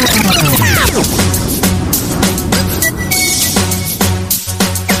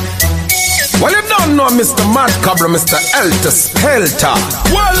 Well, you don't know Mr. Mad Cobra, Mr. Elter Spelter.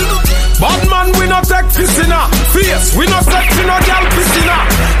 Well, bad man, we not take pissina. Fierce, we not sex in a gal pissina.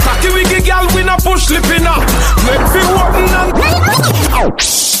 Cocky wiggy gal, we not push lipina. Make me open and...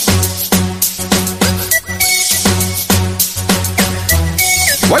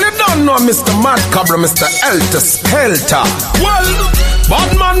 Well, you don't know Mr. Mad Cobra, Mr. Elter Spelter. Well,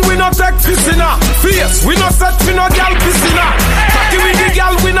 bad man, we not take pissina. Fierce, we not sex in a gal pissina. Cocky wiggy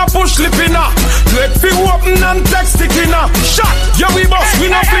gal, we not push lipina. Let me open and text sticking. Shot, yeah we boss, we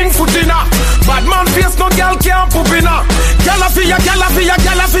not fling foot in. Bad man face, no gal can't poop in. Galafia, galafia,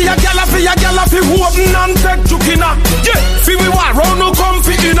 galafia, galafia, galafia, open and text chukina. Yeah, feel we war, round no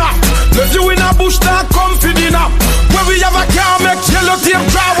comfy dinner. Let you in a bush, that comfy dinner. Where we have a car, make yellow tape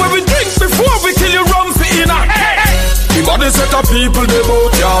dry. Where we drink before we kill you, rum for inner. The body set of people, they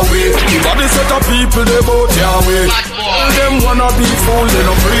both Yahweh. The body set of people, they both Yahweh. All them wanna be fool, they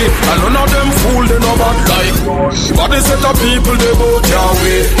no free. And none of them fool, they no bad like. The body set of people, they both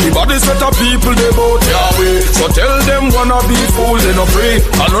Yahweh. The body set of people, they both Yahweh. So tell them wanna be fool, they no free.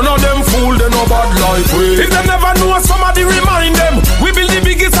 And none of them fool, they no bad like we. If they never know, somebody remind them. We build the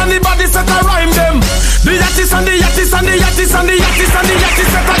biggest and the body set a rhyme them. The yattis and the yattis and the yattis and the yattis and the yattis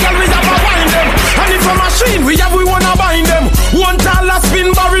set a girl, we have a wind them. And if a machine, we wanna bind them. One dollar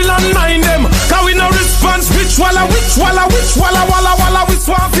spin barrel and nine them. Cause we no response, which walla, we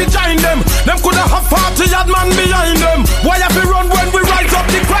swap to join them. Them coulda have 40 yard man behind them. Why have we run when we rise up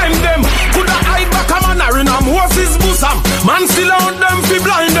the crime them? Coulda hide back a man in a Moses bosom. Man still out them fi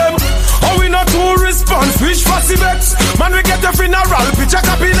blind them. Oh we not to response, which fussy vex. Man we get the funeral, picture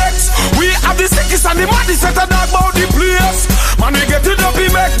copy next. We have the sickest and the maddest set a dog about the place. Man we get it up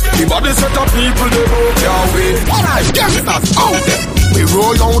in back. The body set of people they both Yahweh. Alright, gangsters out there. We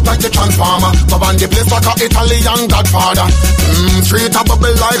roll out like the transformer. Govern the place like a Italian godfather. Straight up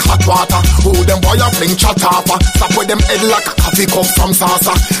bubble like hot water. Who them boy a fling chat off. Stop with them head like a coffee cup from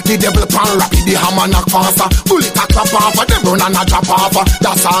salsa. The devil pan rapid, the hammer knock faster. Bullet a clap off, them run and a drop off.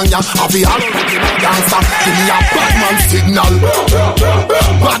 That song ya, have the all original dancer. Give me a Batman signal.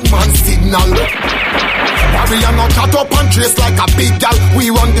 Batman signal. We are not cut up and trace like a big gal. We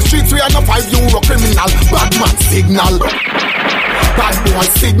run the streets, we are not €5 criminal. Batman signal. Bad boy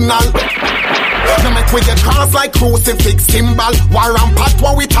signal. Now make we get cars like crucifix symbol. War and pat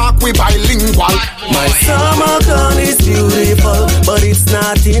when we talk, we bilingual. My summer gun is beautiful, but it's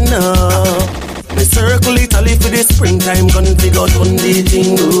not enough. Me circle Italy for the springtime gun, figure on the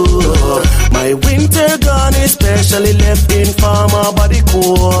thing. My winter gun is specially left in farmer body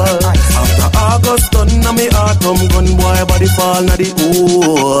cold. After August done, now me autumn gun, boy body fall na the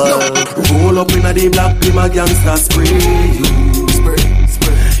hole. Roll up in a the black, be my gangster spray.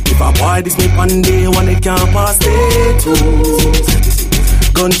 If a boy this me one day, one it can't pass day two.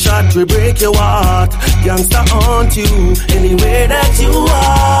 Gunshot will break your heart. Gangsta haunt you anywhere that you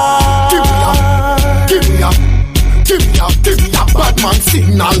are. Give me a Batman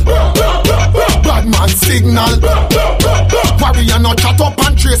signal. Batman signal. Warrior not chat up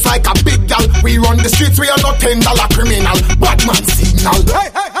and trace like a big gal. We run the streets, we are not $10 criminal. Batman signal.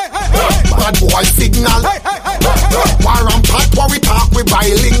 Bad boy signal. War and pat while we talk, we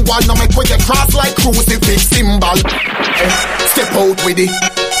bilingual. Now make we get cross like crucifix symbol. Step out with it.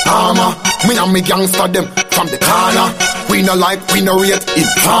 informer. Me and me gangster them from the corner. We no like, we no rate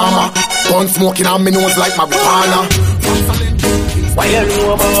informer. Gun smoking on me nose like marijuana. Why you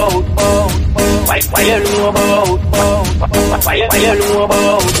know about? Why you know about? Why you know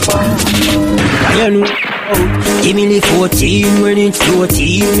about? Why you know about? Give me the 14 when it's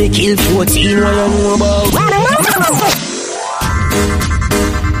 14. Me kill 14. Why you know about?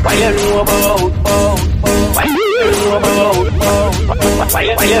 Why you know about? Why you know about? Why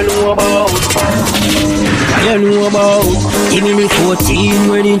you know about? Why you know about? Give me the 14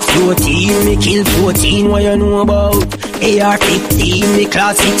 when it's 14. Me kill 14. Why you know about? AR-15, me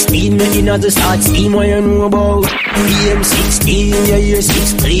class 16, me in the start steam, what you know about? BM-16, your year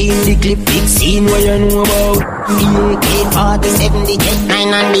 16, the clip 16, what you know about? AK-47, the Jet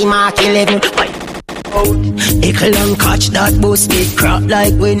 9 and the Mark 11, Eckle and catch that bus, it crap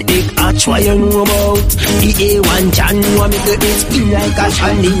like when it hatch, what you know about? The A1 Jan, what make the head spin like a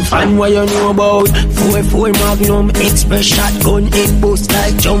standing fan, what you know about? 4-4 Magnum, Express shotgun, head bust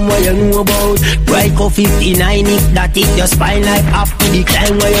like jump, what you know about? Ryko 59, if that hit your spine like after the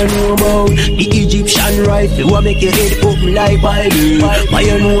climb, what you know about? The Egyptian rifle, what make your head open like Bible, what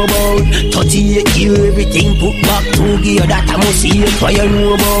you know about? 38 year, everything put back to gear, that I must see it, what you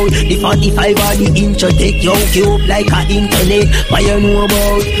know about? The 45 or the inch, take your cube like a internet. What you know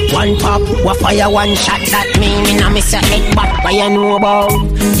about? One pop, one fire, one shot. That mean I miss a head back. What you know about?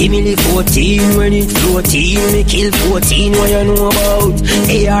 Give me the 14 when it's 14. Me kill 14. What you know about?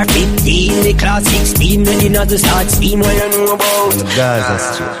 AR-15, the class 16. Me in the start steam. What you know about? Gaza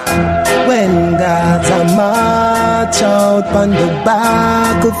Strip. When Gaza march out on the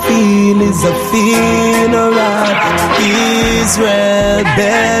battlefield is a funeral. Israel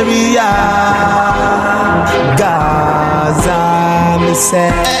burial. Gaza, me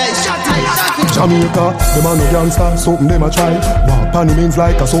say. Jamaica, them a no gangster, something them a try. Walk on the means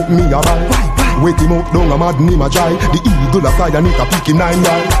like a something me a buy. Wait him out, down a mad and him a dry. The eagle a fly and it a pick him 9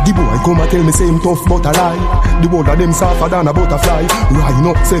 yard. The boy come and tell me say him tough but a lie. The one of them softer than a butterfly.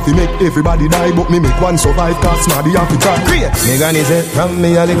 Rhino say fi make everybody die, but me make one survive cause smarty have to try. Me granny say from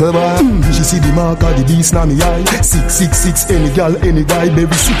me a little boy. She see the mark of the beast na me eye. 666 any gal any guy.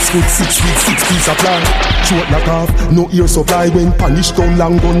 Baby 6 foot 6 feet 6 piece of fly. Short like off, no ear supply. When punish down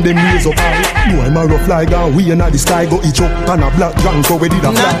long gun them raise up high. Boy my rough fly down, we in the sky go each up and a black gang go where did a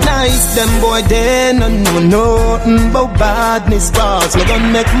fly. Not nice them boy they no know nothing about badness boss. Me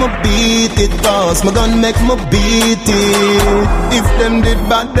gon' make me beat it boss. Me gon' make me beat it. If them did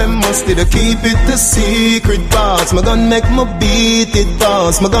bad them must did keep it a secret boss. Me gon' make me beat it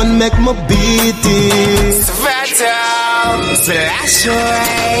boss. Me gon' make me beat it. Slash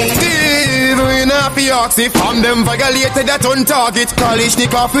even happy oxy from them violated that on target. College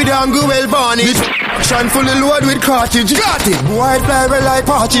nick off with angle well varnished. Action fully loaded with cartridge. Got it. Boy fly well like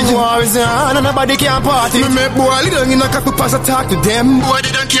partridge. War is on and nobody can party. Me make boy little in a couple pass a talk to them. Boy they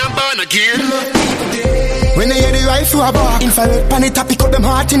don't can't burn again. When they hear the rifle a bark, infrared pan it a pick up them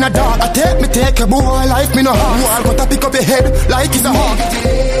heart in a dark. I take a boy life me no heart. War got to pick up your head like it's a hawk.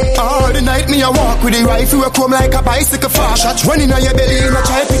 All the night me a walk with the rifle a come like a bicycle far. Shots running on your belly in a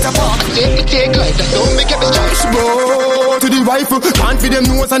try pit a park. Take life, that don't make every choice. Go to the rifle, can't feed them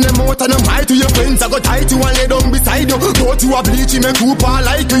nose and them mouth and them high to your friends. I go tie to and lay down beside you. Go to a bleach, make Cooper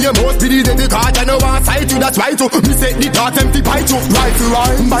like you. You must be the card, I know I sight you, that's right. Me set the dart and fi bite you. Rifle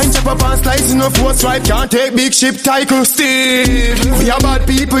right, bind chop up and slice in a 4 stripe. Can't take big ship title still. We are bad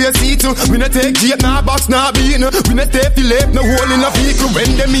people, you see too. We not take jet, nah box, nah beat. We not take fillet, no hole in a vehicle.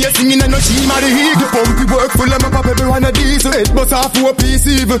 When them here singing and no cheam of the heat. The pumpy work full of my pop everyone a diesel. Head bust off 4 piece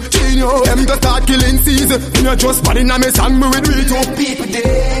evil. Genius, them go start killing season. You know just bad in a me song me with me too. People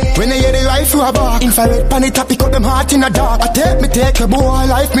there. When they hear the rifle a bar, infrared pan it a pick up them heart in a dark. I take a boy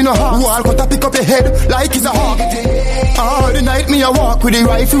life me no heart. Wall got to pick up your head like it's a hawk. All the night me a walk with the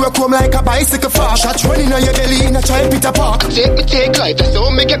rifle a come like a bicycle far. Shots running on your belly in a child pit a park. Take life, that's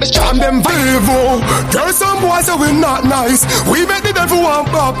don't make it strong. Them Vivo, there's some boys that we not nice. We make the devil want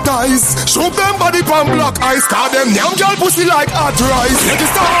baptize. Shoot them body pan block ice. Call them young girl pussy like hot rice. Make it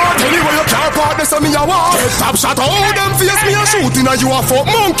start anyway you can't part this on me a walk. Get top shot all them face me a shooting a you a fuck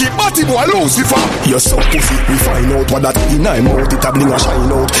monkey body boy Lucifer. You're so pussy, we find out what that in I'm out. It a bling a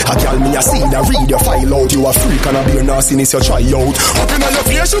shine out. A girl me a see that read your file out. You a freak and a beer nastiness you try out. Up in your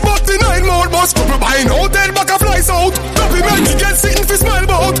face you butt the 9 mouth bus. Couple buying out then back a flies out. Don't be make you get sitting for smile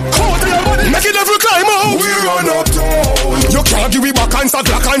bout. Hold your body, make it every climb out. We run up town. You can't give me back and start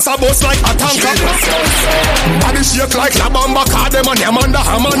black and start bust like a tanker. Body shake like La Bamba. Call them on them under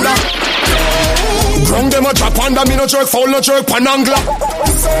Amanda. Ground them a drop under me no jerk foul no jerk panangla.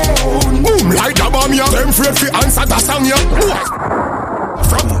 Boom like La Bamba. Them afraid fi answer that song ya.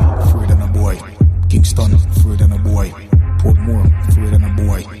 From Kingston, freer than a boy. Portmore, freer than a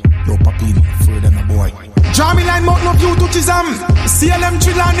boy. Yo, Papine, freer than a boy. Jamie line mount no view to Chisholm. CLM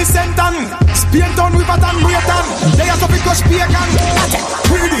Chilan is Senton. Spain town with a tan Brayton. They are so because pagan.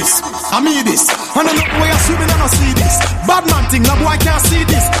 Hear this, I mean this. And I know why you're swimming and I see this. Bad man thing, no boy can't see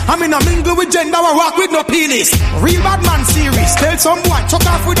this. I'm in a mingle with gender, I walk with no penis. Real bad man series. Tell some boy, chuck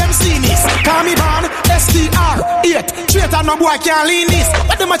off with them scenes. Call me ban, STR, 8. Traitor, no boy can't lean this.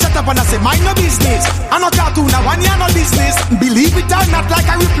 But them a chat up and I say, mind no business. I no cartoon, now one year no business. Believe it or not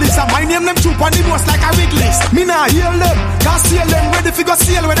like a replace. And my name them troop on the most like a Wrigley. Me nah hear them, can't see them. Ready for go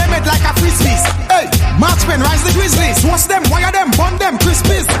sail where they made like a frisbees. Hey, marksmen rise the grizzlies. What's them, wire them, bun them,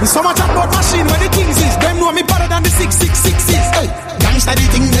 crispies. So much about machine where the kings is. Them know me better than the 666s. Hey, gangsta the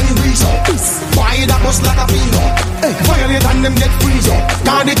thing then grease up. Why that bust like a pino? Hey, violate and them get freeze up.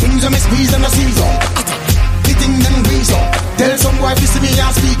 Cause the things when me squeeze them the seize up. The thing then grease up. Tell some boy to see me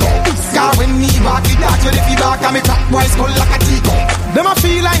and speak up. Cause when me back it dark, you lift it back and me crack boy skull like a teacup. Them a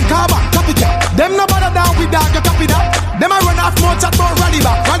feel like carbon, copycat. Them no bother down with dog, you copy that. Them a run off more chat about rally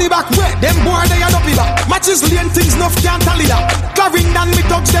back where? Them boy they a dopey back. Matches lane things nuff can't tally that. Clarendon me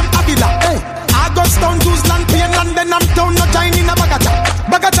thugs them happy that. Hey, Augustown, Zeusland, Painland, then I'm town no join in a bag of chat.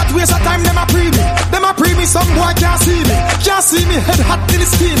 Bag of chat waste of time, them a pre me. Them a pre me, some boy can't see me. Can't see me, head hot till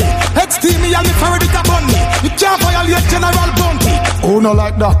it's steamy. Head steamy and me for it a bun me. You can't violate General Bumpy. Oh no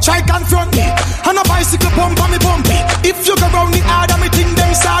like that, try confront me. And a bicycle pump and me bumpy. If you go round the hard and me think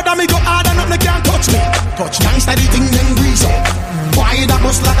them sad and me go hard and nothing can't touch me. Touch gangsta the thing them grease up. Why that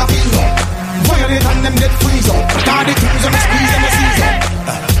bust like a field up. Violate and them get freeze up. Cause the things them squeeze and me seize up.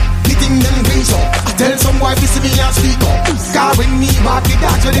 The thing them grease up. I tell some boy to see me and speak up. Cause when me back the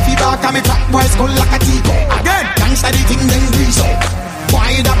dog you lift it back and me crack boy skull like a teacup. Again, gangsta the thing them grease up.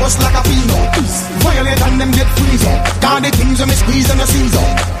 Why that bust like a field up. Violate and them get freeze up. Cause the things when me squeeze and me seize up.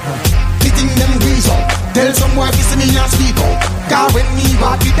 The thing them grease up. Tell some boy to see me and speak up. Cause when me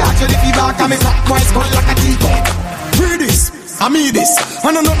back the dog you lift it back and me crack boy skull like a teacup. Hear this, I mean this.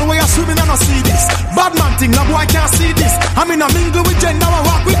 And I don't know why you're swimming and I see this. Bad man thing, no boy can't see this. I'm in a mingle with gender, I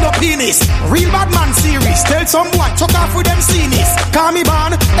walk with no penis. Real bad man series. Tell some boy, chuck off with them scenes. Call me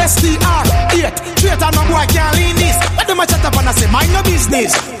ban, STR, 8. Traitor, no boy can't lean this. But them a chat up and I say, mind no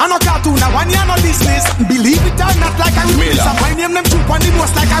business. I no cartoon, now one year no business. Believe it or not like a replace. And my name them troop on the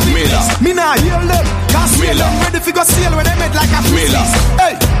most like a replace. Me nah hear them, can't see them. Ready for go sail where they made like a frisbees.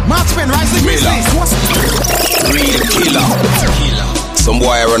 Hey, marksmen rise the grizzlies. Real killer. Some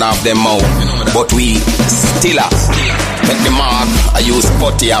boy run off them mouth, but we still up. Take the mark, I use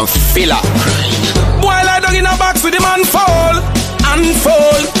putty and filler. Boy lie down in a box with the man fall and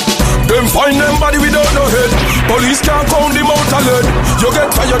fall. Them find them body without no head. Police can't count them out of lead. You get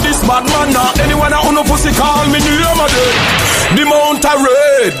fired this bad man now. Anyone who no pussy call me name a dead. The mount a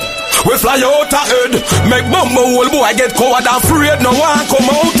red. We fly out a head. Make Bumbo hole boy get coward and afraid. No one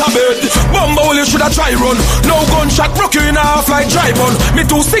come out of bed. Bumbo hole you shoulda try run. No gunshot broke you in half like dry bun. Me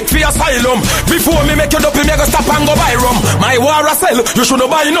too sick for asylum. Before me make you dopey, me go stop and go buy rum. My war a sell, you shoulda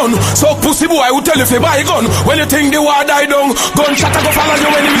buy none. So pussy boy who tell you fi buy gun. When you think the war die down, gunshot a go follow you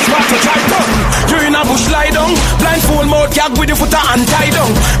when you reach back to try turn. You in a bush lie down. Blindfold mouth gag with the foot and tie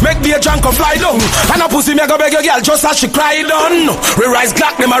down. Make be a drunk and fly down. And a pussy me go beg your girl just as she cry down. We rise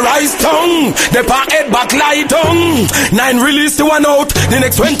Glock them a rise tongue. They pa head back lie tongue. 9 release the one out. The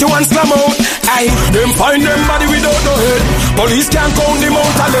next 21 slam out. Aye, them find them body without no head. Police can't count them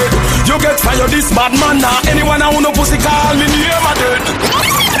out a lead. You get fired this bad man now. Anyone who no pussy call me name a dead.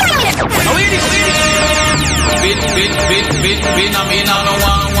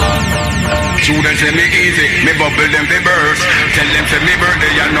 Students say me easy, me bubble them they burst. Tell them say me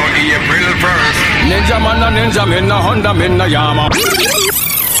birthday and not April 1st. Ninja man a ninja, me na Honda, me na Yama.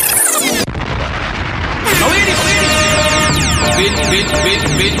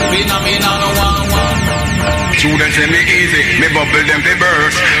 Students say me easy, me bubble them they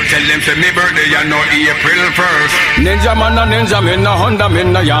burst. Tell them say me birthday and not April 1st. Ninja man a ninja, me na Honda, me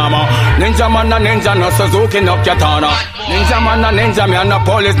na Yama. Ninja man a ninja, no Suzuki, no Katana. Ninja man a ninja, me a no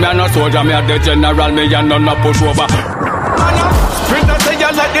police, me a no soldier, me a the general, me a no pushover. Sprinter say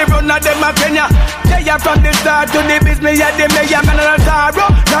you like the run of them a Kenya. They are from the start to the business, yeah, the mayor, man on a Taro.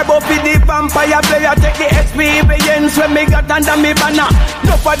 Turbo for the vampire player, take the experience when me got under me banner.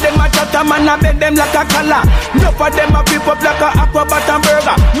 Enough of them a chat a man, I bend them like a collar. Enough of them a pip up like a acrobat and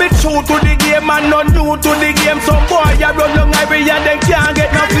burger. Me true to the game and not new to the game. Some boy a run long every year, they can't get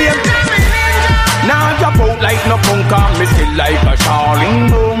no fame. Now drop out like no punk, me still like a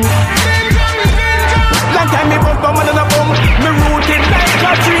Charlie boom. Long time me bump on another boom, me rooted like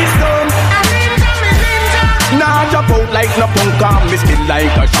a tree stone. Now drop out like no punk, me still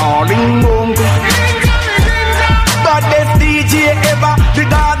like a Charlie boom.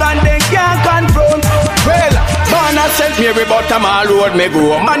 Cherry Bottom all road me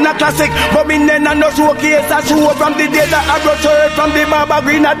go. Man a classic, but me then a no showcase a show. From the days that I brought shirt, from the barber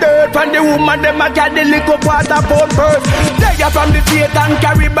green a dirt, from the woman them a carry little quarter pound purse. They are from the state and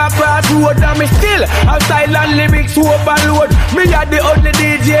carry back cross road. And me still a style and lyrics overload. Me a the only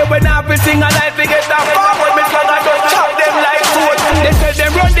DJ when I be sing a life to get a forward. Me slug a just chop them like food. They say they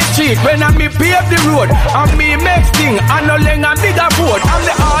run the street when I me pave the road. And me make sting and no leng and bigger boat. I'm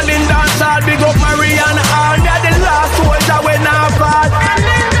the all in dance all big up Mariana. All they are the last soldier when I fall.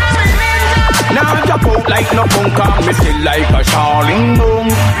 Now I jump out like no punk and me still like a Charling boom.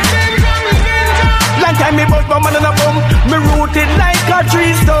 Long time me bust my man on a bum. Me rooted like a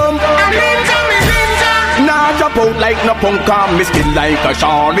tree stump. Now I jump out like no punk and me still like a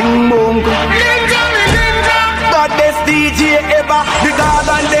Charling boom. But this DJ ever, the God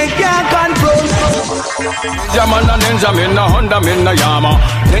and they can't control. Ninja man and ninja, me no Honda, me no Yama.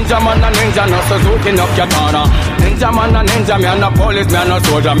 Ninja man and ninja, no Suzuki, no Katana. Ninja man and ninja, me no police, me no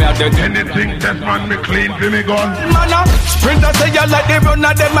soldier, me a dead. Anything that man me clean for me gun. Man a sprinter say you like the run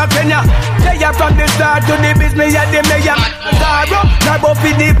of them a Kenya. They are from the start to the business, yeah, the mayor. Zaro, now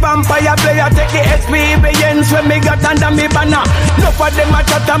Buffy the vampire player, take the experience when me got under me banner. Enough of them a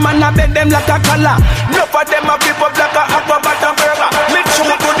chatter, man a bend them like a collar. Enough of them a flip up like a aqua butter burger. Me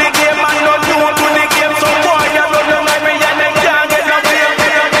true to the